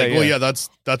 Yeah, You're yeah, like, well, yeah.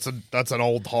 that's an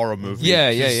old horror movie.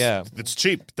 Yeah, 'Cause It's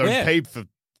cheap. Don't Yeah. pay for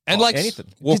And like anything.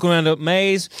 Walking around a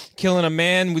maze, killing a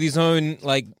man with his own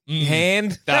like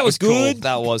hand. That was good. Cool.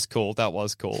 That was cool. That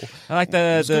was cool. I like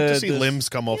the It's good to see limbs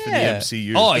come off in the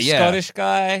MCU. Oh, the yeah. Scottish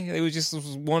guy. They was just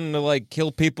wanting to like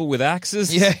kill people with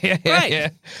axes. Yeah.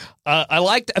 Right. I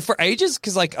liked for ages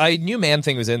because like I knew Man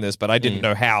Thing was in this, but I didn't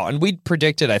know how. And we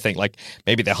predicted, I think, like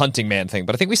maybe the hunting Man Thing,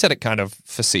 but I think we said it kind of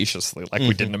facetiously, like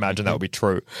we didn't imagine that would be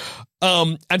true.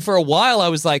 And for a while, I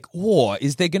was like, "Oh,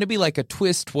 is there going to be like a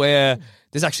twist where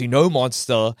there's actually no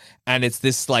monster and it's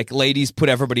this like ladies put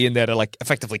everybody in there to like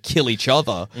effectively kill each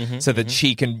other so that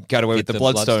she can get away with the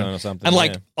bloodstone or something?" And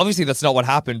like obviously that's not what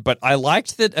happened, but I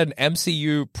liked that an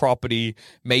MCU property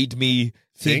made me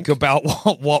think about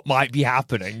what might be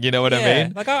happening. You know what I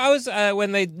mean? Like I was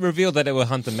when they revealed that it was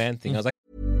Hunter Man Thing, I was like,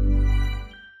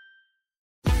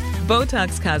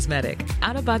 Botox Cosmetic,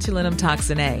 out of botulinum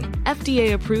toxin A,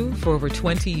 FDA approved for over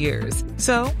 20 years.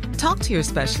 So, talk to your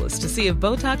specialist to see if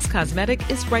Botox Cosmetic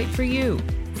is right for you.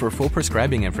 For full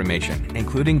prescribing information,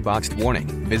 including boxed warning,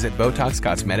 visit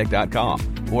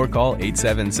BotoxCosmetic.com or call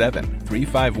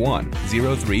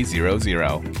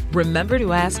 877-351-0300. Remember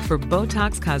to ask for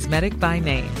Botox Cosmetic by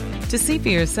name. To see for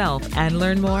yourself and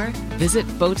learn more, visit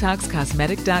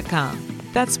BotoxCosmetic.com.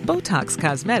 That's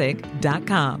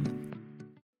BotoxCosmetic.com.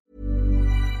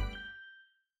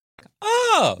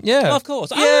 "Oh, Yeah. well, of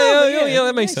course, Yeah,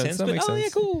 that makes sense. That But, makes oh, yeah,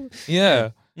 sense. cool." Yeah.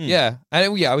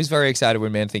 And I was very excited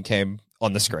when Man Thing came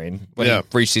on the screen. When he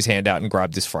reached his hand out and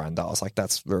grabbed his friend, I was like,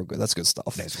 that's real good. That's good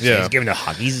stuff. Yeah. He's giving a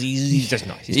hug. He's just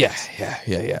nice. He's nice.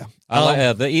 Yeah. I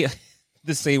like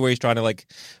the scene where he's trying to like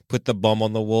put the bomb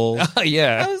on the wall.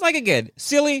 Yeah. I was like, again,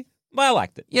 silly, but I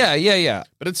liked it. Yeah.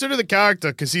 But it's sort of the character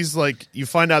because he's like, you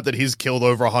find out that he's killed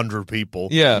over 100 people.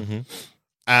 Yeah.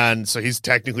 And so he's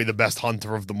technically the best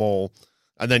hunter of them all.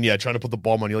 And then, trying to put the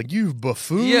bomb on, you're like, you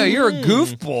buffoon. Yeah, you're a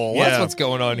goofball. That's Yeah. what's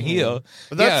going on here.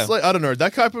 But that's like, I don't know,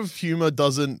 that type of humor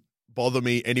doesn't bother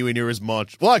me anywhere near as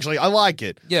much. Well, actually, I like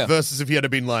it. Yeah. Versus if he had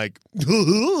been like,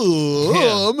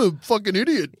 I'm a fucking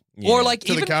idiot. Or like To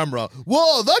even the camera.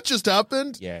 Whoa, that just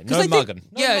happened. Yeah, 'cause no I think- mugging.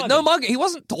 No mugging. He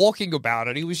wasn't talking about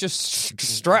it. He was just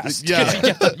stressed. Yeah. Because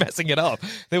he kept messing it up.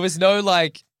 There was no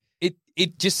like.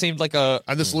 It just seemed like a.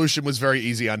 And the solution was very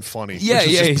easy and funny. Yeah, which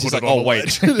is yeah. just He's put just it like, on oh the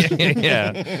wait. ledge.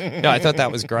 Yeah. No, I thought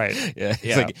that was great. Yeah, it's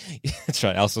Yeah. like that's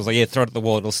right. Elsa was like, "Yeah, throw it at the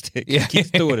wall, it'll stick." Yeah. Keeps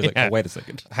doing it. It's like, Yeah. "Oh, wait a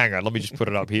second." Hang on, let me just put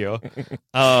it up here.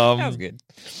 That was good.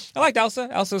 I liked Elsa.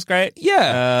 Elsa was great.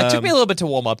 Yeah, it took me a little bit to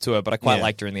warm up to it, but I quite Yeah.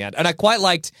 liked her in the end, and I quite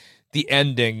liked the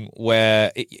ending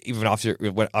where even after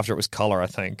it was color, I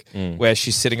think, where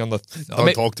she's sitting on the.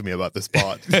 Don't talk to me about this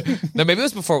part. No, maybe it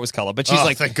was before it was color, but she's Oh,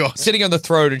 like thank God. sitting on the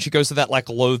throne, and she goes to that like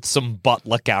loathsome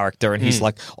butler character, and he's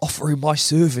like, "Offering my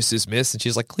services, miss," and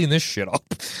she's like, "Clean this shit up,"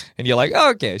 and you're like, oh,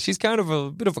 "Okay, she's kind of a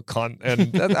bit of a cunt,"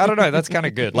 and I don't know, that's kind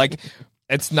of good. Like,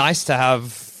 it's nice to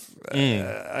have.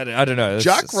 I don't know.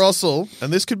 Jack Russell,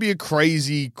 and this could be a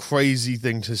crazy, crazy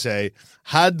thing to say,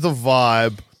 had the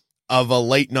vibe of a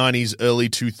late 90s, early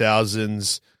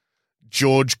 2000s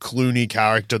George Clooney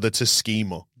character that's a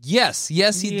schemer. Yes, he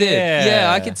did. Yeah.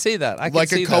 Yeah, I can see that. I can Like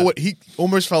see a Coen, that. he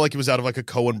almost felt like he was out of like a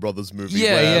Coen Brothers movie.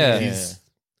 Yeah, where yeah.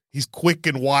 He's quick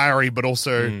and wiry, but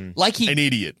also Like an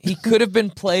idiot. He could have been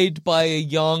played by a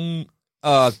young.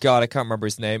 Oh God, I can't remember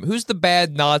his name. Who's the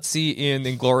bad Nazi in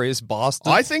Inglourious Basterds?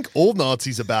 I think all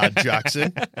Nazis are bad,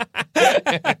 Jackson.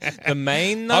 The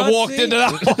main Nazi? I walked into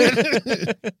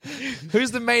that one.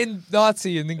 Who's the main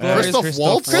Nazi in Inglourious Christoph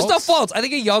Waltz? Christoph Waltz. I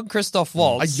think a young Christoph A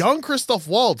Waltz. young Christoph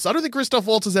Waltz. I don't think Christoph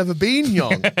Waltz has ever been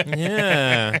young.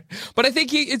 Yeah. But I think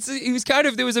he was kind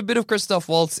of, there was a bit of Christoph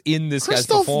Waltz in this guy's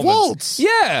Christoph performance. Waltz?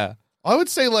 Yeah. I would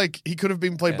say like he could have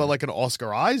been played by like an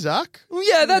Oscar Isaac.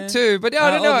 Yeah, that too. But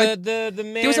I don't know. The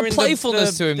There was a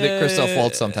playfulness to him that Christoph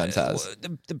Waltz sometimes has.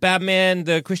 The Batman,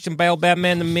 the Christian Bale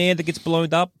Batman, the mayor that gets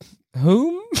blown up.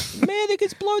 Whom? The mayor that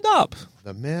gets blown up.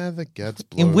 The man that gets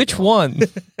blown In which up. one?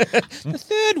 The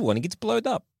third one, he gets blown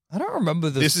up. I don't remember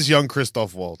the. This is young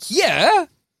Christoph Waltz. Yeah.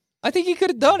 I think he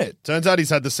could have done it. Turns out he's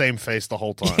had the same face the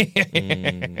whole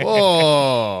time.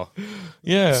 Oh,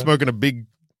 Yeah. smoking a big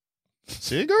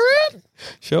cigarette?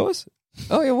 Show us.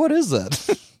 Oh, yeah, what is that?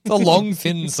 It's a long,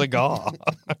 thin cigar.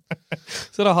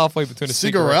 Sort of halfway between a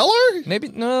cigarette. Cigarello? Maybe,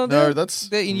 no. that's-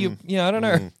 yeah, I don't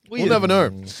know. We'll never know.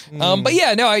 But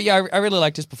yeah, no, I really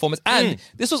liked his performance. And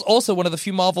this was also one of the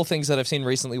few Marvel things that I've seen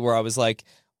recently where I was like,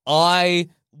 I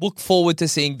look forward to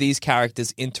seeing these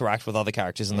characters interact with other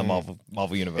characters in the Marvel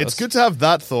universe. It's good to have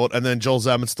that thought and then Joel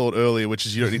Zammett's thought earlier, which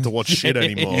is you don't need to watch shit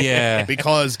anymore. Yeah.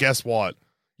 Because guess what?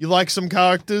 You like some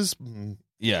characters?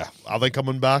 Yeah. Are they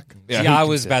coming back? See, I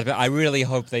was bad, but I really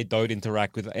hope they don't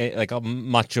interact with like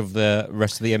much of the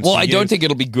rest of the MCU. Well, I don't think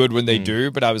it'll be good when they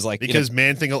do, but I was like, Because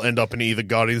Man-Thing will end up in either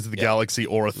Guardians of the Galaxy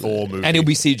or a Thor movie. and he'll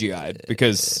be CGI'd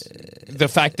because the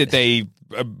fact that they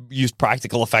used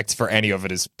practical effects for any of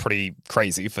it is pretty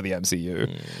crazy for the MCU.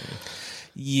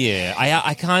 Yeah,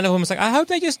 I kind of almost like, I hope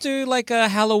they just do like a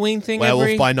Halloween thing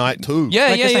Werewolf by Night too.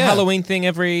 Yeah, just a Halloween thing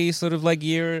every sort of like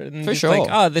year. And For just sure. Like,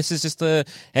 oh, this is just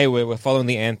we're following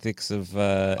the antics of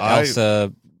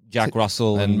Elsa, Jack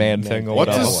Russell, and Man-Thing or What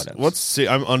whatever. does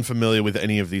I'm unfamiliar with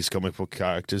any of these comic book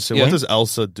characters. So Yeah. what does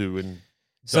Elsa do in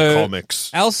the So,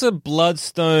 comics? Elsa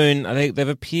Bloodstone, I think they've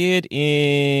appeared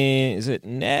in, is it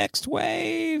Next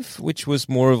Wave? Which was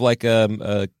more of like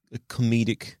a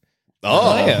comedic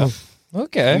Oh, yeah.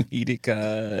 Okay.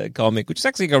 comedic comic, which is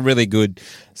actually a really good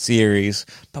series.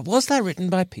 But was that written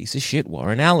by piece of shit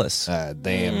Warren Ellis? Damn.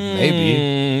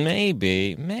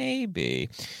 Maybe.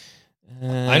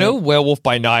 I know Werewolf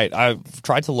by Night. I've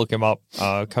tried to look him up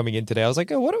coming in today. I was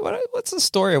like, oh, what's the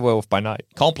story of Werewolf by Night?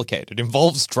 Complicated.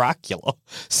 Involves Dracula.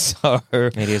 So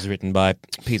It is written by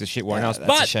piece of shit Warren Ellis, that's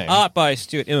a but shame. art by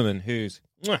Stuart Immerman, who's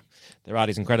their art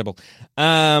is incredible.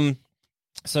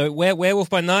 So Werewolf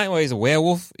by Night, well, he's a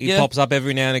werewolf. He pops up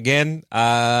every now and again.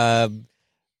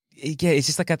 It's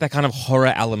just like that kind of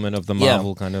horror element of the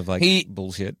Marvel kind of like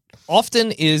bullshit.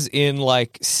 often is in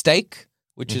like Stake,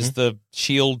 which is the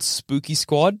Shield spooky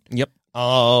squad. Yep.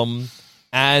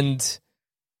 And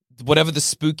whatever the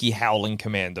spooky Howling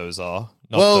Commandos are,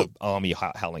 not the army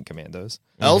Howling Commandos.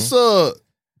 Elsa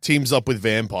teams up with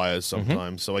vampires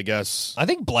sometimes, so I guess. I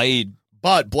think Blade.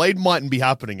 But Blade mightn't be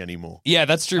happening anymore. Yeah,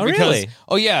 that's true. Oh, because really?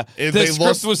 If the they script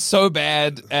lost- was so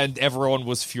bad and everyone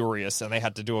was furious, and they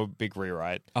had to do a big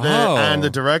rewrite. And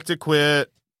the director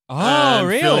quit. Oh, and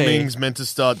really? Filming's meant to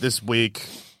start this week,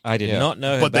 I did not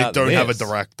know but they about don't have a this.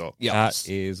 director. That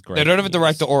is great. They don't have a news.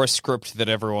 director or a script that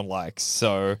everyone likes.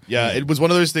 So Yeah, it was one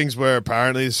of those things where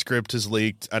apparently the script is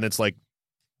leaked, and it's like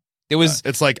it was.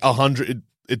 it's like 100.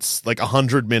 It's like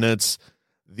 100 minutes.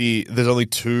 There's only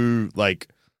 2 like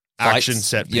action Fights.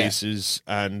 set Yeah. pieces,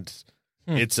 and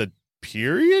it's a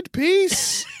period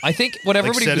piece. I think what Like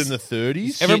everybody set was. in the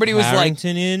 30s. Everybody was like,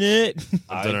 Harrington in it.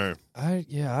 I don't know.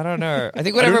 I don't know. I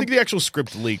think I whatever. don't think the actual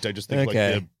script leaked. I just think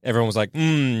Okay. like Everyone was like,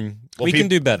 we peop- can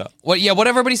do better. What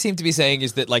everybody seemed to be saying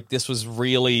is that like this was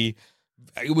really.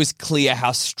 It was clear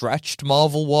how stretched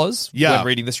Marvel was when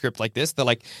reading the script like this. They're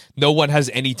like, no one has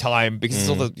any time because it's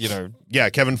all the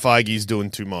Kevin Feige's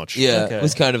doing too much. Okay.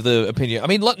 was kind of the opinion. I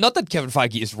mean, not that Kevin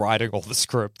Feige is writing all the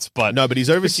scripts, but No, but he's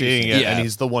overseeing it, Yeah. and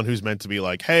he's the one who's meant to be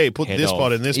like, hey, put Head this of.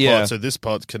 part in this Yeah. part so this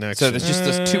part connects. so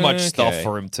there's too much stuff Okay.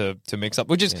 for him to mix up,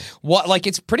 which is what like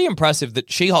it's pretty impressive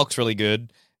that She-Hulk's really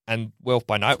good and Werewolf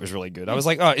by Night was really good. I was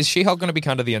like, oh, is She-Hulk going to be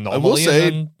kind of the anomaly? will say-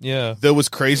 And then- yeah. There was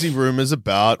crazy rumors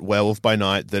about Werewolf by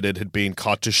Night that it had been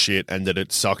cut to shit and that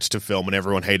it sucked to film and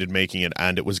everyone hated making it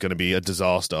and it was going to be a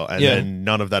disaster. And Yeah. then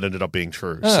none of that ended up being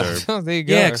true. Oh, So there you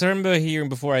go. Yeah, because I remember hearing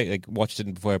before I like watched it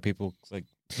and before people like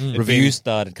reviews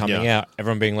started coming out,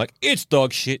 everyone being like, "It's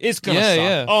dog shit. It's gonna Yeah, suck.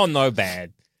 yeah. Oh no,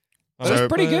 bad." It was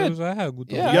pretty good. How good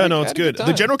Yeah. yeah, I no, had it's a good good.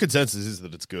 The time. general consensus is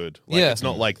that it's good. Like, Yeah. it's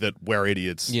not like that we're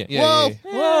idiots. Yeah. Well,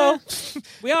 Well,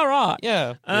 we are right.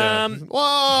 Yeah. Whoa!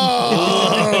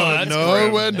 That's no,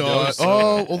 grim. we're not.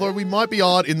 Oh, although we might be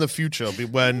art in the future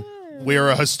when we're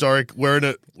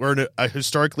in a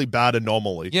historically bad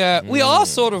anomaly. Yeah, we are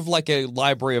sort of like a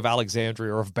Library of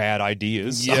Alexandria of bad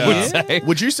ideas, I would say.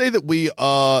 Would you say that we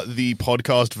are the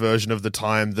podcast version of the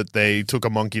time that they took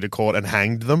a monkey to court and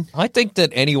hanged them? I think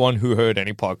that anyone who heard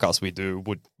any podcast we do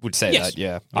would say Yes. that,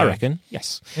 yeah. I reckon.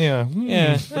 Yes. Yeah.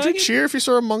 Yeah. Would you cheer if you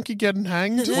saw a monkey getting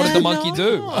hanged? What did the monkey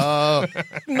do?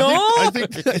 No. I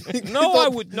think No, I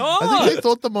would not. I think they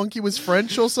thought the monkey was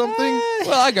French or something.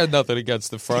 Well, I got nothing against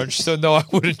the French, so no, I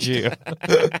wouldn't cheer.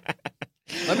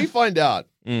 Let me find out.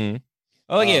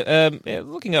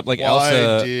 Looking up like Why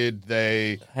Elsa did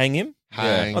they hang him.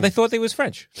 hang? Oh, they thought he was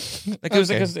French. Like it was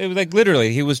like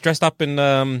literally he was dressed up in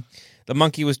the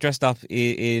monkey was dressed up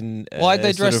in Why'd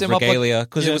they dress sort of him up like- regalia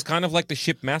because Yeah. it was kind of like the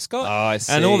ship mascot. Oh, I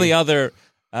see. And all the other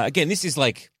again, this is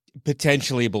like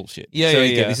potentially bullshit. Yeah, so yeah,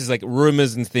 again, yeah. this is like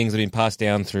rumors and things that have been passed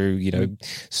down through,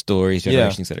 stories,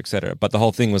 generations, et cetera. But the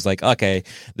whole thing was like, okay,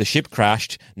 the ship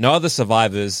crashed, no other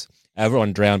survivors,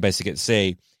 everyone drowned basically at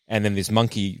sea, and then this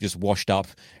monkey just washed up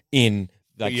in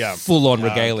like full on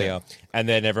regalia. Okay. And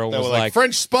then everyone They was were like,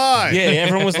 French spy. yeah,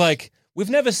 everyone was like, we've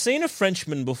never seen a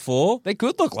Frenchman before. They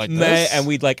could look like May- this. and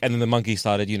then the monkey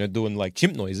started, doing like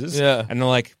chimp noises. Yeah. And they're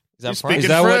like, Is that speaking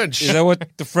French? French. is that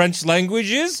what the French language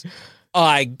is?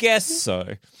 I guess so.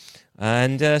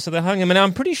 And so they hung him, and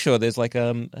I'm pretty sure there's like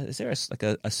is there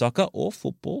a soccer or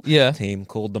football team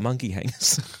called the Monkey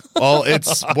Hangers? Well,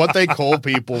 it's what they call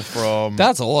people from.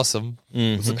 That's awesome.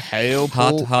 Was it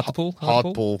Hartlepool?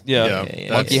 Hartlepool? Yeah.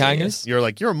 Monkey hangers? You're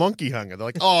like, you're a monkey hanger. They're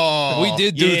like, oh. We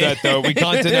did do that, though. We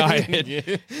can't deny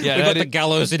it. Yeah, we got the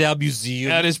gallows at our museum.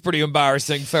 That is pretty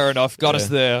embarrassing. Fair enough. Got us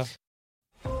there.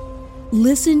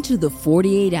 Listen to the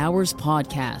 48 Hours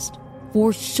podcast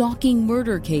for shocking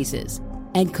murder cases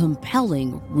and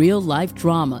compelling real-life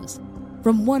dramas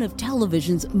from one of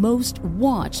television's most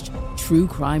watched true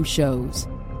crime shows.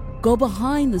 Go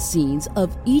behind the scenes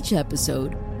of each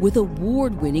episode with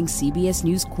award-winning CBS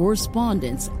News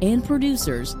correspondents and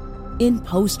producers in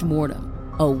Postmortem,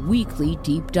 a weekly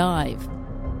deep dive.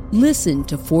 Listen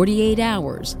to 48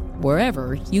 Hours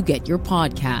wherever you get your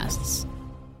podcasts.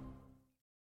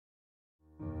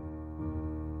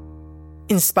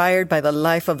 Inspired by the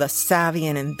life of the savvy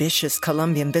and ambitious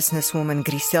Colombian businesswoman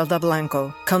Griselda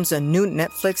Blanco comes a new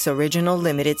Netflix original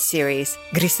limited series.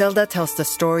 Griselda tells the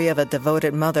story of a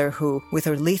devoted mother who, with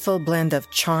her lethal blend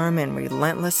of charm and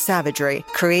relentless savagery,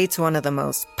 creates one of the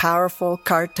most powerful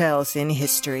cartels in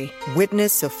history.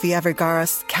 Witness Sofia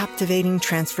Vergara's captivating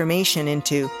transformation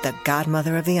into the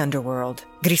godmother of the underworld.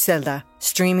 Griselda,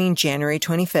 streaming January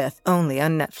 25th, only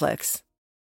on Netflix.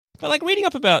 But like reading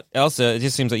up about Elsa, it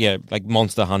just seems like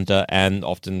monster hunter and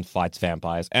often fights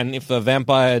vampires. And if a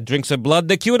vampire drinks her blood,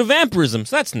 they're cured of vampirism.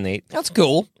 So that's neat. That's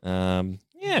cool.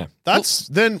 Yeah. That's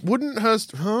then wouldn't her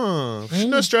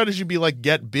shouldn't her strategy be like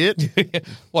get bit?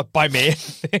 What, by man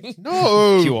thing?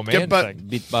 No, Cure man thing.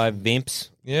 Bit by vamps.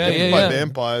 Get by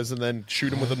vampires and then shoot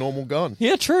them with a normal gun.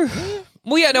 Yeah, true.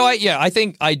 Well, I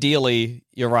think ideally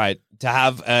you're right. To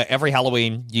have every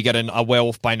Halloween you get a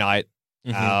werewolf by night.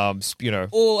 Or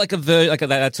like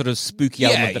that sort of spooky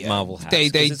element that Marvel has.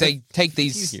 They take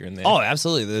these here and there. Oh,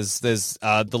 absolutely. There's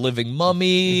the Living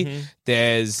Mummy.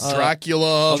 There's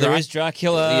Dracula. There is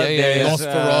Dracula. There's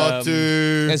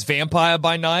Nosferatu. There's Vampire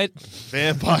by Night.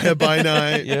 Vampire by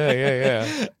Night.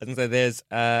 Yeah. And so there's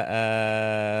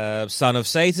Son of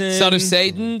Satan. Son of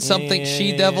Satan. Something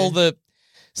She-Devil.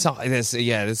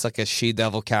 There's like a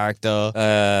She-Devil character.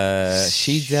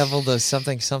 She-Devil, there's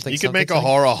something. You could make a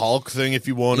horror Hulk thing if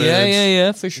you wanted.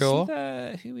 Yeah, for sure.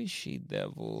 Who is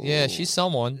She-Devil? Yeah, she's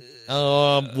someone.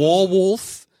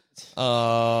 Werewolf.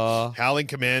 Howling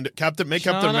Commander. Captain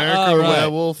Shana, America a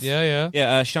werewolf. Yeah.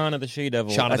 Yeah, Shana the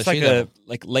She-Devil. Shana That's the like She-Devil.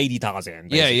 like Lady Tarzan.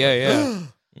 Yeah.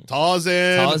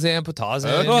 Tarzan. Tarzan.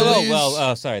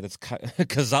 Sorry, that's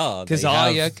Kazar.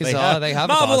 Kazar. They have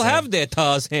Marvel Tarzan. have their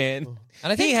Tarzan.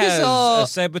 And I think he has Kazar, a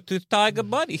saber-toothed tiger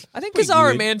buddy. I think Kazar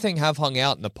and Man-Thing have hung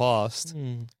out in the past.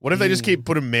 What if they just keep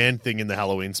putting Man-Thing in the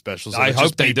Halloween specials? I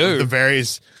hope they do. The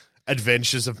various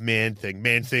adventures of Man-Thing.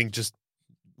 Man-Thing just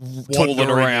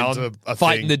Toddling around, into a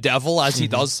fighting thing. the devil as he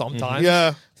does sometimes.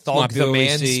 Yeah. Thog the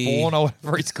Man Spawn or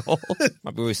whatever he's called.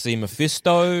 Might be we see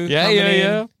Mephisto.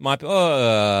 Yeah. Might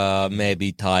be,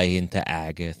 maybe tie into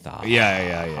Agatha.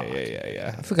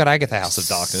 Yeah. I forgot Agatha House of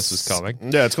Darkness was coming.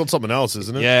 Yeah, it's called something else,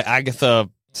 isn't it? Yeah, Agatha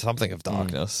something of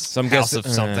Darkness. Some House guess-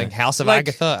 of something. House of like-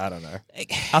 Agatha? I don't know.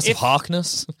 House of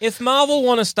Harkness? If Marvel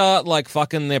want to start like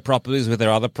fucking their properties with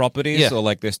their other properties Yeah. or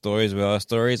like their stories with other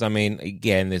stories, I mean,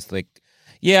 again, there's like,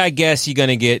 yeah, I guess you're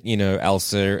gonna get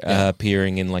Elsa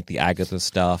appearing in like the Agatha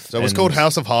stuff. So it was called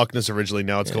House of Harkness originally.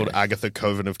 Now it's called Agatha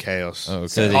Coven of Chaos. Oh, okay.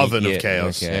 So then Oven of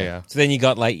Chaos. Okay. Yeah. So then you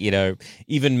got like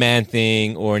even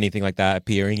Man-Thing or anything like that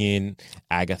appearing in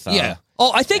Agatha. Yeah.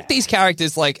 Oh, I think these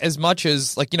characters, like, as much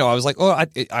as, like, I was like,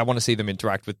 I want to see them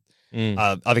interact with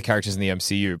other characters in the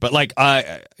MCU. But, like,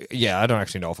 I don't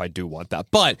actually know if I do want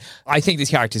that. But I think these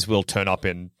characters will turn up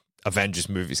in Avengers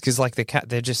movies because, like,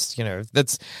 they're just,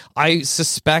 I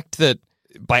suspect that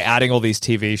by adding all these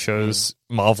TV shows,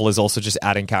 Marvel is also just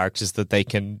adding characters that they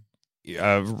can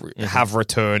have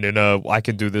return in a I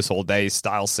can do this all day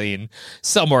style scene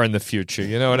somewhere in the future.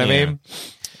 You know what I mean?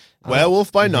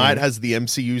 Werewolf by Night has the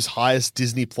MCU's highest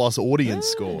Disney Plus audience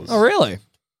scores. Oh, really?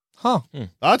 Huh.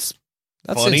 That's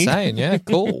funny. Insane. Yeah,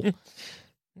 cool.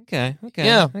 Okay.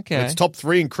 Yeah. Okay. It's top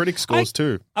 3 in critic scores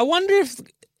too. I wonder if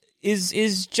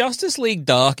is Justice League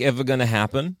Dark ever going to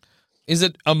happen? Is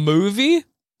it a movie?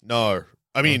 No.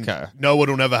 I mean, Okay. no,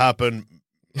 it'll never happen.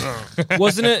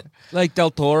 Wasn't it like Del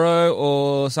Toro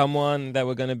or someone that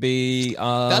were going to be?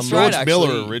 That's George right, Miller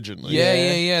actually. originally.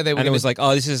 Yeah. They were And it gonna- was like,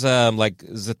 oh, this is like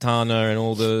Zatanna and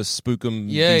all the Spookum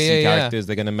Yeah, DC yeah. characters.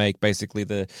 They're going to make basically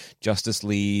the Justice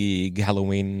League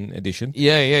Halloween edition.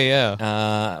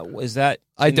 Yeah. Is that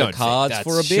I in the don't cards think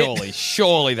for a that's bit?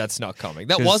 Surely that's not coming.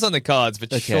 That 'Cause- was on the cards,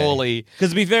 but surely. Because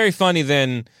it'd be very funny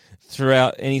then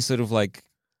throughout any sort of like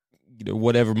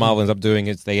whatever Marvel ends up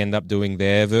doing, they end up doing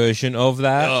their version of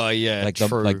that. Oh yeah, like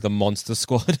true. the Monster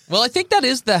Squad. Well, I think that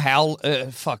is the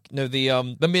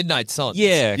the Midnight Suns.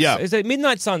 Yeah. Is it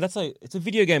Midnight Sun? It's a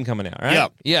video game coming out, right?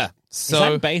 Yeah. So, is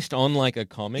that based on like a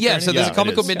comic? Yeah, so there's a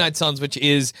comic called is. Midnight Suns, which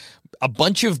is a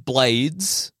bunch of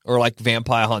blades or like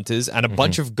vampire hunters and a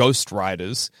bunch of ghost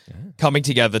riders coming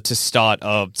together to start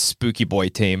a spooky boy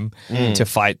team to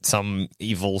fight some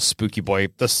evil spooky boy.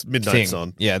 The Midnight thing.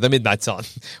 Sun. Yeah, the Midnight Sun.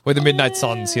 Where the Midnight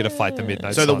Sun's here to fight the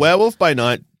Midnight So Sun. the Werewolf by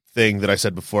Night thing that I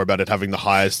said before about it having the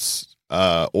highest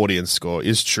audience score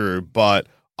is true, but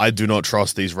I do not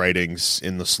trust these ratings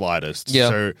in the slightest. Yeah.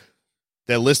 So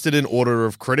they're listed in order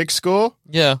of critic score,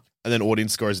 Yeah. and then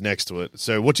audience score is next to it.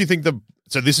 So what do you think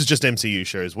so this is just MCU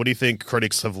shows. What do you think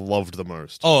critics have loved the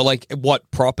most? Oh, like what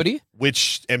property?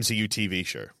 Which MCU TV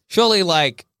show? Surely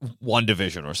like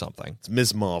WandaVision or something. It's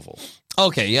Ms. Marvel.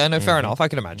 Okay, yeah, no, fair enough. I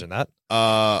can imagine that.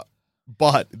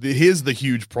 But here's the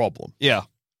huge problem. Yeah.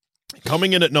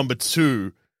 Coming in at number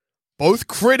 2, both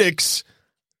critics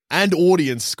and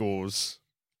audience scores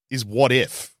is What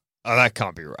If. Oh, that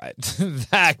can't be right.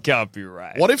 That can't be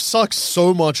right. What If sucks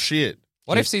so much shit.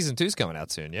 What if season 2's coming out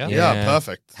soon, yeah? Yeah,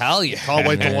 perfect. Hell yeah. Can't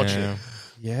wait to watch it.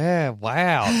 Yeah,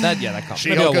 wow. That can't be She-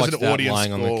 Maybe I'll She-Hulk watch has an that audience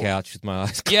lying on the score. couch with my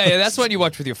eyes. Yeah, that's when you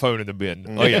watch with your phone in the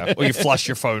bin. Oh yeah, or you flush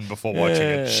your phone before watching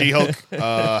it. She-Hulk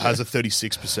has a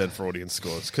 36% for audience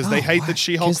scores because they hate that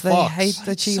She-Hulk Because they fucks. hate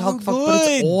that She-Hulk so fuck, but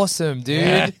it's good. awesome, dude.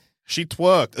 Yeah. She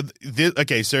twerked.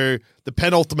 Okay, so the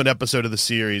penultimate episode of the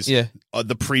series, Yeah.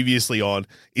 the previously on,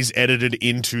 is edited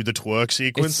into the twerk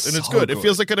sequence, It's and it's so good. It good.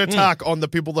 feels like an attack on the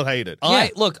people that hate it.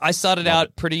 I started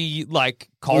out pretty like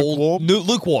cold, Lukewarm?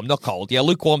 lukewarm, not cold. Yeah,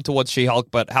 lukewarm towards She-Hulk,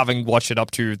 but having watched it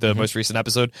up to the most recent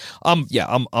episode, I'm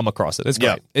across it. It's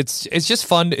great. Yeah. It's just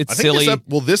fun. It's I think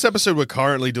silly. this episode we're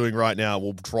currently doing right now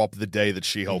will drop the day that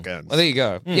She-Hulk ends. Well, there you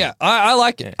go. Yeah, I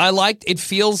like it. I liked it.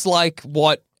 Feels like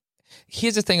what.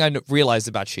 Here's the thing I realized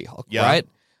about She-Hulk, Yeah. right?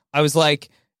 I was like,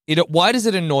 why does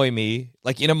it annoy me,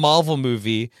 like in a Marvel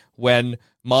movie, when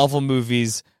Marvel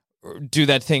movies do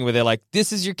that thing where they're like,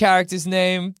 this is your character's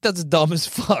name, that's dumb as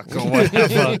fuck, or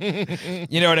whatever.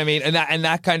 You know what I mean? And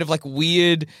that kind of like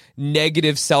weird,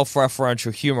 negative,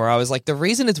 self-referential humor. I was like, the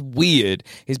reason it's weird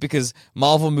is because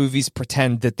Marvel movies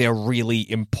pretend that they're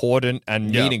really important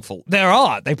and meaningful. They're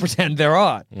art. They pretend they're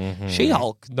art.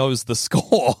 She-Hulk knows the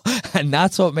score, and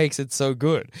that's what makes it so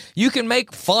good. You can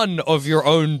make fun of your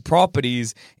own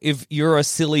properties if you're a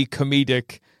silly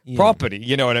comedic property,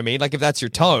 you know what I mean? Like if that's your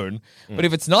tone, but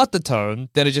if it's not the tone,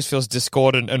 then it just feels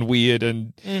discordant and weird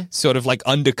and sort of like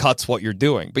undercuts what you're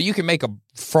doing. But you can make a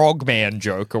frogman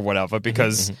joke or whatever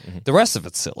because the rest of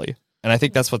it's silly. And I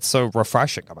think that's what's so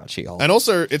refreshing about She-Hulk. And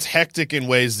also, it's hectic in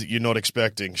ways that you're not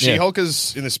expecting. She-Hulk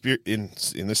is in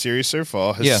the series so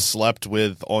far has slept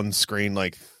with on screen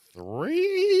like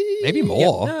 3, Maybe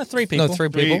more. No, 3 people. No, 3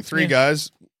 people. three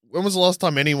guys. When was the last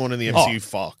time anyone in the MCU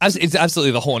fucked? It's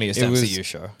absolutely the horniest It was MCU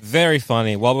show. very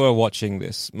funny. While we were watching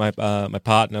this, my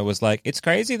partner was like, "It's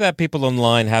crazy that people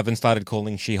online haven't started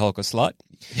calling She-Hulk a slut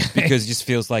because it just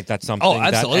feels like that's something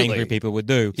that absolutely. angry people would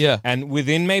do." Yeah. And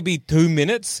within maybe 2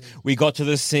 minutes, we got to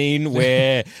the scene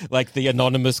where like the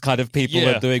anonymous kind of people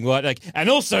are doing what, like, and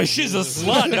also she's a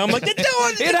slut. And I'm like, they're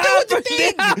doing the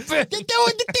thing. They're doing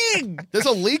the thing. There's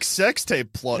a leaked sex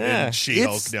tape plot Yeah. in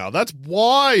She-Hulk It's- now. That's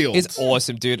wild. It's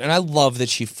awesome, dude. And I love that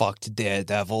she fucked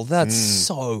Daredevil. That's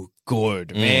so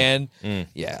good, man.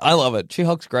 Yeah, I love it.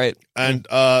 She-Hulk's great. And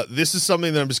this is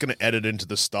something that I'm just going to edit into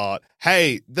the start.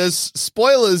 Hey, there's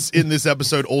spoilers in this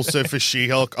episode also for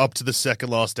She-Hulk up to the second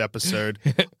last episode.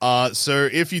 So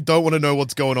if you don't want to know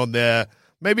what's going on there,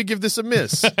 maybe give this a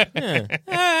miss.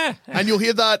 And you'll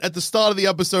hear that at the start of the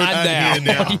episode and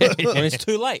here now. When it's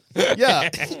too late. Yeah.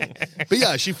 But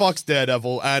yeah, she fucks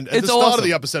Daredevil. And at It's the start awesome. of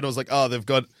the episode, I was like, oh, they've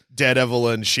got Daredevil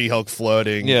and She-Hulk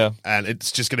flirting. Yeah. And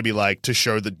it's just going to be like to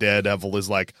show that Daredevil is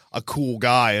like a cool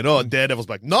guy. And Daredevil's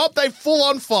like, nope, they full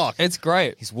on fuck. It's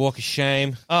great. His walk of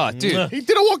shame. Oh, dude. He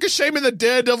didn't walk of shame in the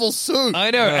Daredevil suit.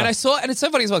 I know. And it's so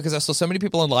funny as well because I saw so many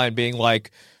people online being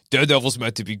like, Daredevil's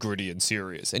meant to be gritty and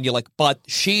serious. And you're like, but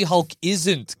She-Hulk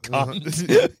isn't,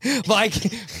 cunt. Like,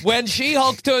 when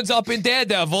She-Hulk turns up in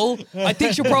Daredevil, I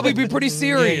think she'll probably be pretty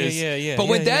serious. Yeah. But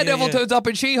when Yeah, Daredevil yeah. turns up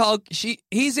in She-Hulk,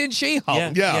 he's in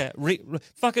She-Hulk. Yeah.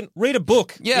 Fucking read a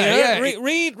book. Yeah, You know? yeah.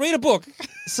 Read a book.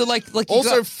 So, like you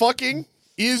Also, got fucking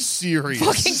is serious.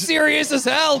 fucking serious as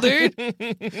hell, dude.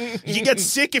 You get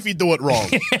sick if you do it wrong.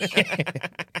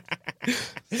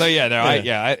 So, yeah, no,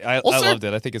 I Also- loved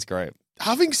it. I think it's great.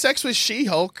 Having sex with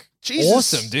She-Hulk, Jesus.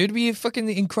 Awesome, dude. Be a fucking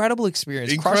incredible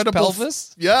experience. Incredible. Crushed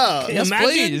pelvis. Yeah. Yes,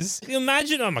 please. Can you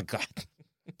imagine? Oh my god.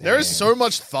 There is so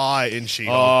much thigh in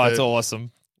She-Hulk. Oh, that it's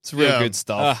awesome. It's real Yeah. good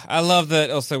stuff. I love that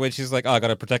also when she's like, oh, I got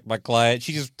to protect my client.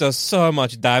 She just does so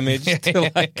much damage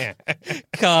to like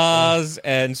cars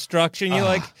and structure. And you're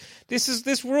like,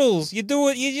 this rules. You do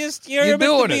it. You're meant to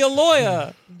doing be it. a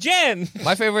lawyer. Jen.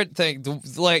 My favorite thing,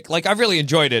 like I've really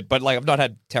enjoyed it, but like I've not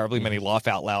had terribly many laugh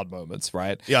out loud moments,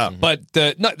 right? Yeah. But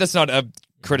that's not a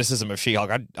criticism of She-Hulk.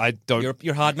 I don't.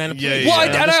 You're hard man. Yeah, well,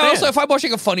 yeah. and I also, if I'm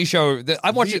watching a funny show,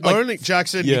 I'm watching like. Only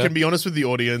Jackson, you Yeah. can be honest with the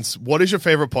audience. What is your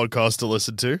favorite podcast to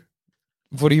listen to?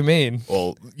 What do you mean?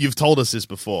 Well, you've told us this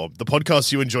before. The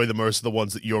podcasts you enjoy the most are the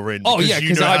ones that you're in. Oh yeah, you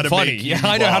because know how I'm to funny. make you Yeah,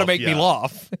 I know how to laugh. make me Yeah.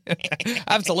 laugh.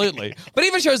 Absolutely. But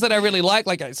even shows that I really like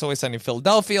It's Always Sunny in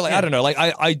Philadelphia. Like I don't know. Like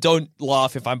I don't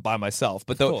laugh if I'm by myself.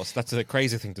 But Of course, that's a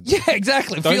crazy thing to do. yeah,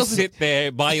 exactly. It Don't feels sit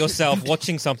there by yourself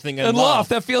watching something and and laugh.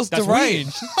 That feels That's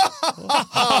deranged.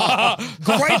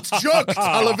 Great joke,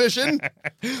 television.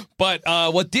 But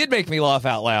what did make me laugh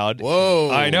out loud?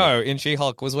 Whoa. I know in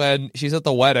She-Hulk was when she's at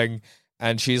the wedding.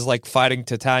 And she's like fighting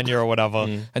Titania or whatever.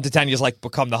 And Titania's like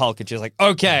become the Hulk. And she's like,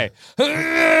 okay.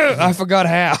 I forgot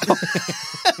how.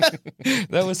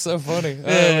 That was so funny. I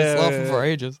was laughing for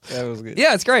ages. That was good.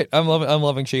 Yeah, it's great. I'm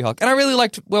loving She-Hulk. And I really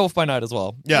liked Werewolf by Night as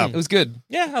well. Yeah. It was good.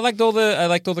 Yeah, I liked all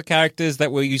the characters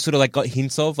that were you sort of like got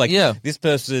hints of. Like, Yeah. this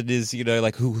person is,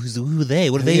 like who are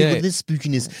they? What are they? Yeah. What are this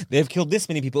spookiness? They've killed this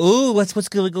many people. Oh, what's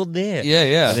going on there? Yeah,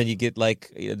 yeah. And then you get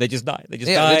like they just die. They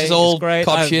just Yeah, die. they're just all It's great.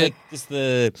 cop I shit. Like, just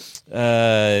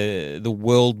the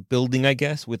world building, I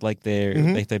guess, with like their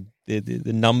like the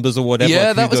numbers or whatever. Yeah,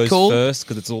 like, that who was goes cool. first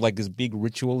because it's all like this big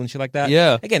ritual and shit like that.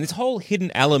 Yeah. Again, this whole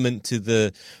hidden element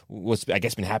to what's I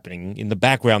guess been happening in the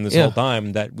background this Yeah. whole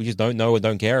time that we just don't know or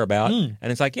don't care about. And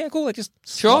it's like, yeah, cool. Like just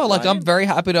Sure. slot Like, right I'm in. very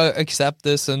happy to accept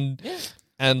this and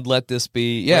let this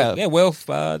be. Yeah, Yeah. Werewolf.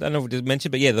 I don't know if we did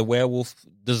mention, but yeah, the werewolf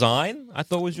design I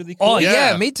thought was really cool. Oh,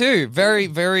 Yeah. yeah, me too. Very,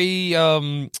 very.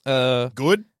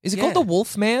 Good. Is it Yeah. called the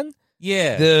Wolfman?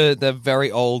 yeah. The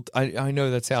very old. I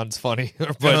know that sounds funny,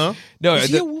 but Uh-huh. no. Is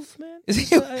he a wolf man? Is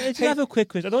he a- I have a quick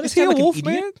question. I don't Is he a understand, wolf like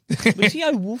an idiot. Is he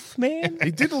a wolf man?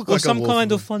 He did look or like some a wolf kind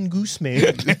man. of fun goose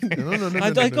man.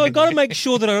 I gotta make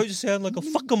sure that I don't sound like a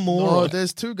fucking No, moron.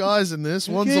 there's two guys in this.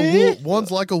 One's Okay.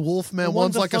 one's like a wolf man.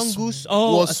 One's like a fun s- goose.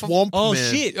 or a swamp Oh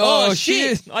man. shit! Oh, Oh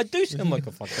shit. shit! I do sound like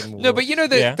a fucking moron. No, but you know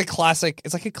the Yeah. the classic.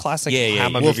 It's like a classic Yeah, yeah,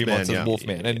 Hammer yeah. movie Wolfman, monster, yeah.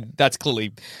 Wolfman, and that's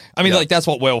clearly. I mean, like that's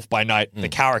what Werewolf by Night, the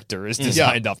character, is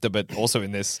designed after, but also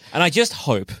in this. And I just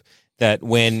hope that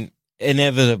when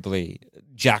inevitably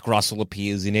Jack Russell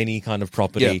appears in any kind of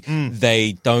property,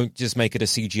 they don't just make it a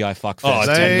CGI fuckfest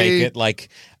they- and make it like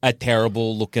a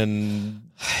terrible looking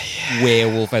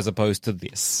werewolf as opposed to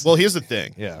this. Well, here's the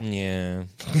thing. Yeah. Yeah.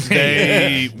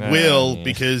 They will,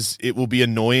 because it will be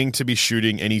annoying to be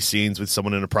shooting any scenes with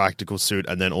someone in a practical suit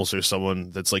and then also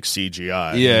someone that's like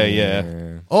CGI. Yeah,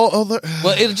 yeah. Oh,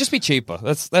 Well, it'll just be cheaper.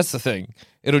 That's the thing.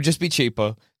 It'll just be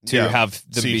cheaper to Yeah. have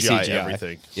them be CGI CGI.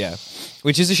 everything. Yeah,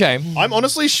 which is a shame. I'm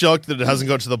honestly shocked that it hasn't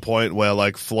got to the point where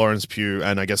like Florence Pugh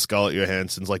and I guess Scarlett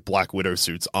Johansson's like Black Widow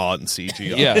suits aren't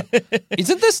CGI. Yeah,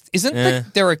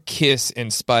 isn't there a kiss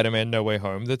in Spider-Man No Way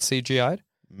Home that's CGI'd?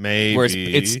 Maybe. Where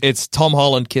it's Tom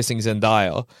Holland kissing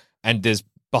Zendaya, and there's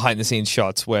behind the scenes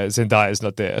shots where Zendaya's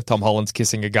not there. Tom Holland's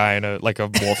kissing a guy in a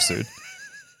morph suit.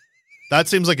 That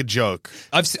seems like a joke.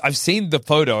 I've seen the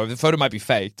photo. The photo might be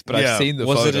faked, but Yeah. I've seen the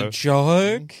Was photo. it a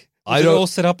joke? I Was it don't- all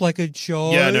set up like a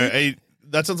joke? Yeah, no,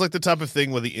 that sounds like the type of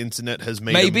thing where the internet has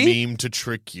made Maybe. a meme to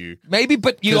trick you. Maybe,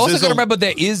 but you 'Cause also there's got to a- remember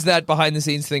there is that behind the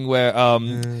scenes thing where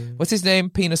what's his name?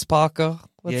 Penis Parker.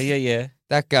 Yeah.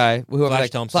 That guy, whoever Flash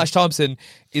that- Thompson. Flash Thompson,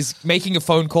 is making a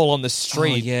phone call on the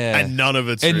street. Oh, yeah. And none of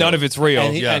it's And real. none of it's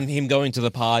real. Yeah. And him going to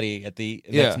the party at the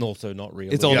Yeah. that's also not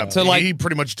real. It's all- Yeah, So, like- he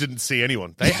pretty much didn't see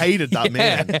anyone. They hated that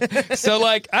man. So,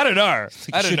 like, I don't know. I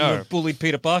don't Shouldn't know. have bullied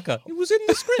Peter Parker. It was in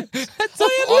the script.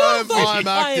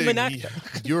 I'm an acting. actor.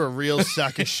 You're a real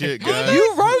sack of shit, guy.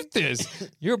 You wrote this.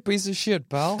 You're a piece of shit,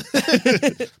 pal.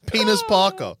 Penis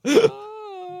Parker.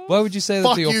 Why would you say that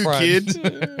Fuck to your you, friend?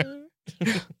 kid.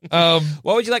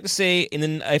 What would you like to see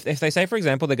if they say, for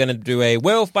example, they're going to do a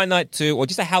Werewolf by Night 2 or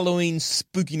just a Halloween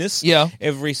spookiness Yeah.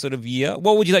 every sort of year?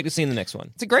 What would you like to see in the next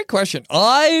one? It's a great question.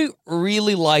 I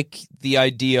really like the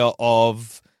idea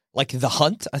of like the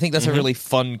hunt. I think that's a really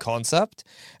fun concept.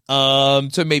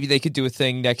 So maybe they could do a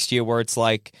thing next year where it's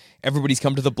like everybody's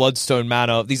come to the Bloodstone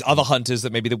Manor. These other hunters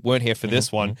that maybe that weren't here for this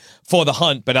one for the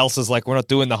hunt, but Elsa's like, we're not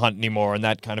doing the hunt anymore, and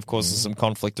that kind of causes some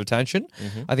conflict or tension.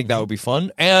 I think that would be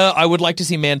fun. I would like to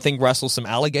see Man-Thing wrestle some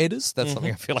alligators. That's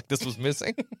something I feel like this was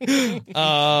missing.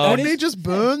 Wouldn't he just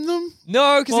burn them?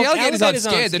 No, because Well, the alligators aren't alligators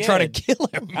aren't scared. They're trying to scared. kill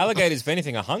him. Alligators, if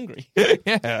anything, are hungry.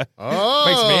 Yeah. Oh.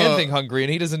 Makes Man-Thing hungry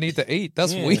and he doesn't need to eat.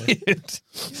 That's weird.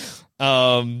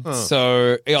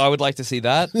 So I would like to see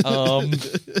that.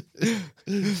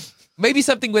 Maybe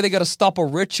something where they got to stop a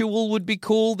ritual would be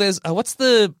cool. There's what's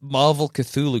the Marvel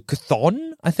Cthulhu?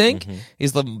 Chthon, I think,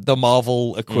 is the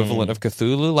Marvel equivalent of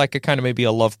Cthulhu. Like a kind of maybe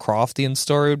a Lovecraftian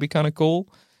story would be kind of cool.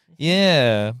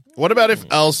 Yeah. What about if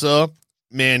Elsa,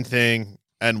 Man-Thing,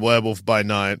 and Werewolf by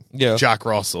Night, Jack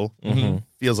Russell,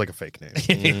 feels like a fake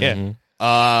name.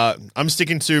 I'm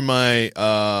sticking to my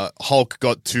Hulk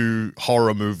got to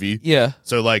horror movie. Yeah.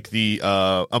 So like the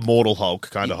Immortal Hulk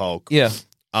kind of Hulk. Yeah.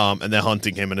 And they're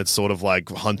hunting him, and it's sort of like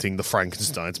hunting the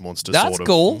Frankenstein's monster. That's sort of.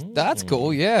 cool. That's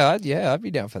cool. Yeah, I'd be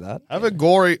down for that. Have a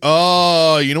gory.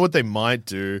 Oh, you know what they might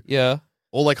do? Yeah.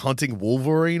 Or like hunting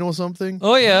Wolverine or something.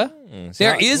 Oh yeah.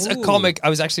 There is a comic. I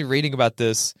was actually reading about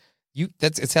this. You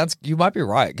might be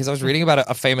right, because I was reading about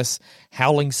a famous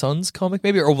Howling Suns comic,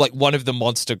 maybe, or like one of the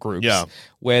monster groups,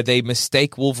 where they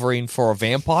mistake Wolverine for a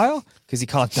vampire because he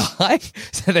can't die,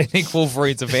 so they think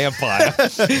Wolverine's a vampire,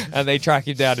 and they track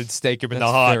him down and stake him in the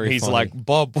heart. And he's like,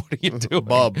 "Bob, what are you doing,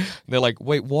 Bob?" And they're like,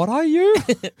 "Wait, what are you?"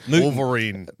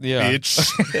 Wolverine,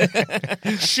 bitch.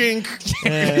 Shink.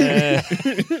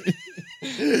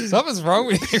 Something's wrong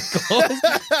with your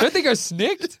claws. Don't they go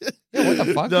snicked? Yeah, what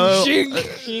the fuck? No.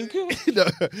 Shink. No.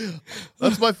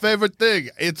 That's my favorite thing.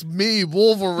 It's me,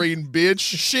 Wolverine,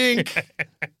 bitch. Shink.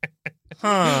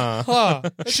 Huh.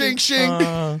 Shink,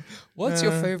 shink. What's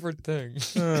your favorite thing?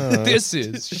 This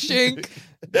is shink.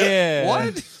 Yeah.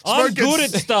 What? I'm good at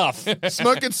stuff.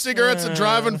 Smoking cigarettes and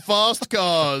driving fast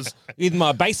cars. With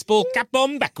my baseball cap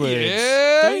on backwards.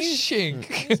 Yeah, Don't you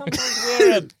shink. sometimes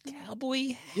wear a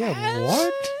cowboy hat? Yeah,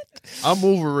 what? I'm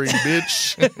Wolverine,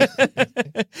 bitch.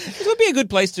 This would be a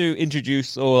good place to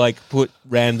introduce or like put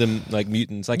random like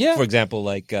mutants. Like Yeah. for example,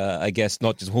 like I guess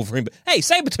not just Wolverine, but hey,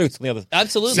 Sabretooth on the other.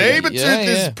 Absolutely.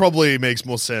 Sabretooth probably makes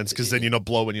more sense because then you're not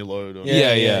blowing your load. On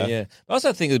Yeah. I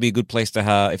also think it would be a good place to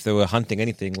have if they were hunting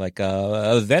anything like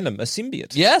a venom, a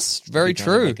symbiote. Yes, very Kind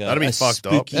of true. like That'd be fucked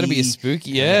up. That'd be a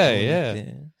spooky. Yeah.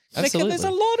 Absolutely. There's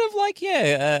a lot of like,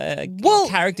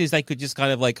 characters they could just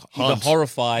kind of like either Hunt.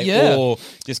 horrify or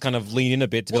just kind of lean in a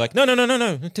bit to be like, no,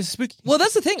 it's spooky. Well,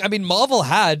 that's the thing. I mean, Marvel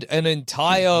had an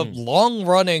entire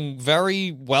long-running,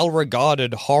 very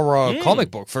well-regarded horror comic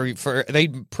book. For they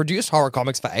produced horror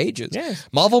comics for ages. Yes.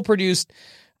 Marvel produced.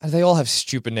 They all have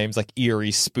stupid names like eerie,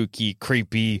 spooky,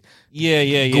 creepy. Yeah.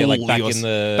 Like back ghouly, in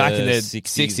the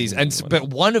 60s. But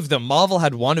one of them, Marvel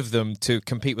had one of them to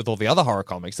compete with all the other horror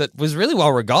comics that was really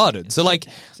well regarded. So like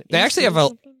they actually have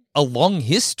a long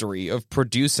history of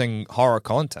producing horror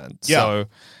content. Yeah.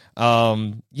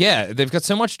 So they've got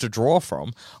so much to draw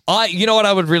from. You know what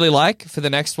I would really like for the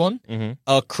next one?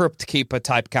 A Crypt Keeper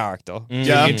type character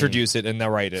to introduce it and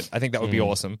narrate it. I think that would be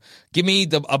awesome. Give me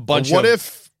a bunch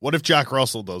of... What if Jack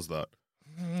Russell does that?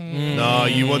 No,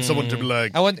 you want someone to be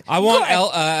like... I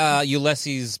want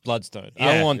Ulysses Bloodstone. Yeah,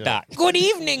 I want that. Good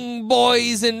evening,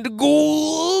 boys and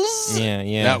ghouls.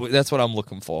 Yeah. That's what I'm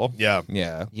looking for. Yeah.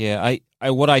 Yeah.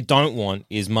 What I don't want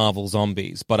is Marvel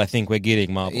zombies, but I think we're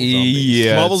getting Marvel zombies.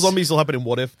 Yeah. Marvel zombies will happen in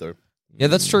What If, though. Yeah,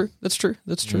 that's true. That's true.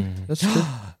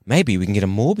 Maybe we can get a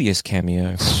Morbius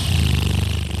cameo.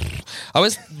 I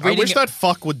wish that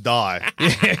fuck would die.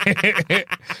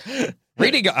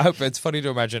 I hope it's funny to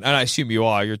imagine, and I assume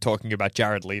you're talking about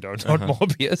Jared Leto, not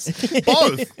Morbius.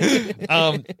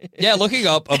 Both. Looking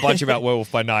up a bunch about Werewolf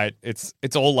by Night, it's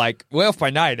all like Werewolf by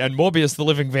Night and Morbius the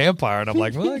Living Vampire, and I'm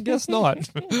like, well, I guess not.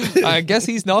 I guess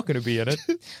he's not going to be in it.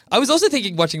 I was also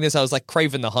thinking, watching this, I was like,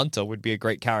 Kraven the Hunter would be a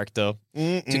great character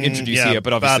to introduce here,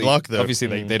 but obviously, bad luck, though.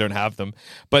 Obviously they don't have them.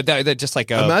 But they're just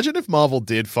like Imagine if Marvel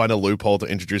did find a loophole to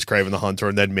introduce Kraven the Hunter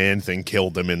and then Man-Thing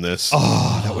killed them in this.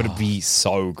 Oh, that would be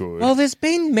so good. Well, there's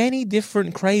been many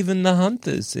different Kraven the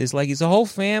Hunters. There's like his whole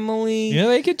family. Yeah,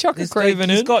 they could chuck a Kraven in.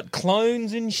 He's got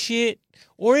clones and shit.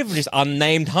 Or even just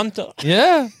unnamed hunter.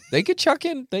 Yeah, they could chuck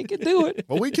in. They could do it.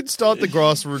 Well, we could start the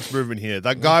grassroots movement here.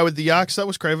 That guy with the axe, that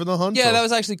was Kraven the Hunter. Yeah, that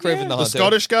was actually Kraven the Hunter. The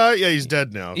Scottish guy? Yeah, he's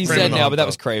dead now. He's Kraven dead the now, Hunter. but that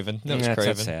was Kraven. That was Kraven.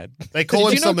 That's sad. They call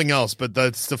him you know- something else, but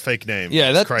that's the fake name.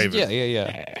 Yeah, that's Kraven.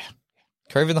 Yeah.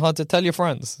 Kraven the Hunter, tell your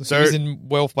friends. So- He's in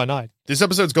Werewolf by Night. This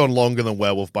episode's gone longer than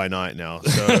Werewolf by Night now,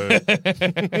 so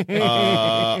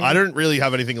I don't really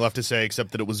have anything left to say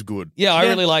except that it was good. Yeah, I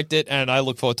really liked it, and I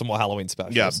look forward to more Halloween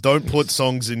specials. Yeah, don't put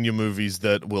songs in your movies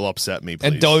that will upset me, please.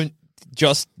 And don't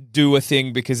just do a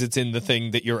thing because it's in the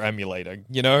thing that you're emulating,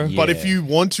 you know? But if you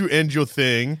want to end your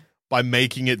thing by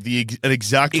making it an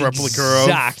exact replica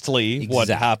Exactly what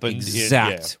happened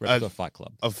Exact replica of Fight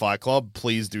Club. of Fight Club,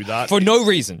 please do that. For no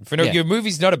reason. Your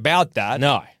movie's not about that.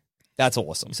 No. That's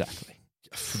awesome. Exactly.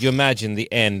 Could you imagine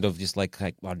the end of just like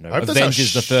I don't know, I hope that's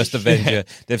Avengers, how the first Avenger.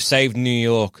 They've saved New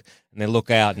York, and they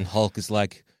look out, and Hulk is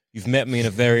like, You've met me in a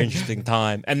very interesting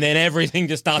time. And then everything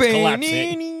just starts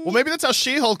collapsing. Well, maybe that's how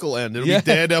She-Hulk will end. It'll be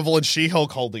Daredevil and She-Hulk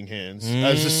holding hands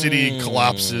as the city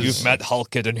collapses. You've met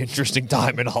Hulk at an interesting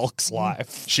time in Hulk's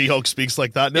life. She-Hulk speaks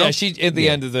like that now? Yeah, at the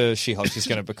end of the She-Hulk, she's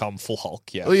going to become full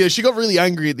Hulk, yeah. Oh, yeah, she got really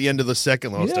angry at the end of the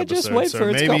second last episode. Just wait for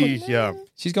it. Maybe,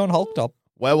 She's going Hulked up.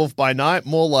 Werewolf by night,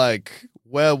 more like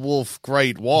Werewolf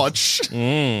Great Watch.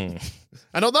 And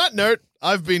on that note,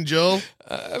 I've been Joel.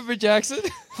 I've been Jackson.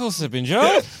 Also been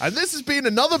Joe. And this has been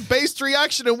another based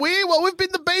reaction, and we've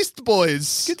been the Based Boys.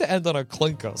 It's good to end on a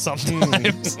clinker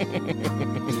sometimes.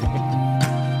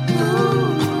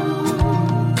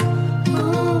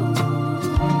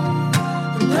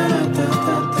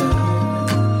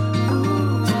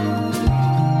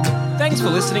 Thanks for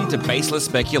listening to Baseless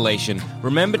Speculation.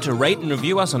 Remember to rate and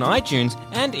review us on iTunes,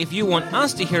 and if you want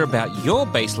us to hear about your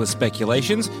baseless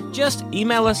speculations, just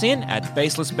email us in at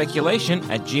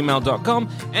baselessspeculation@gmail.com,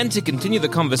 and to continue the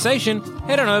conversation,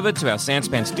 head on over to our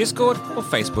Sanspants Discord or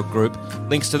Facebook group.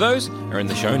 Links to those are in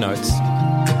the show notes.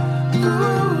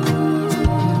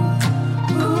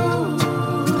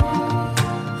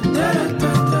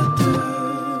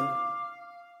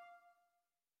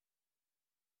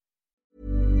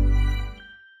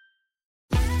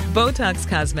 Botox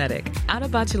Cosmetic, out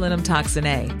of botulinum toxin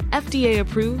A, FDA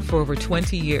approved for over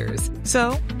 20 years.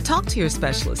 So, talk to your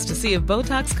specialist to see if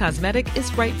Botox Cosmetic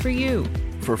is right for you.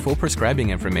 For full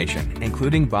prescribing information,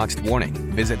 including boxed warning,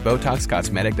 visit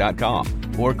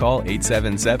BotoxCosmetic.com or call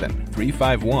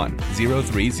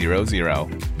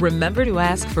 877-351-0300. Remember to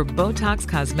ask for Botox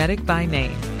Cosmetic by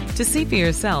name. To see for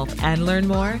yourself and learn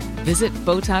more, visit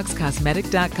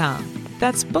BotoxCosmetic.com.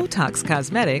 That's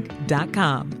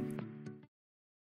BotoxCosmetic.com.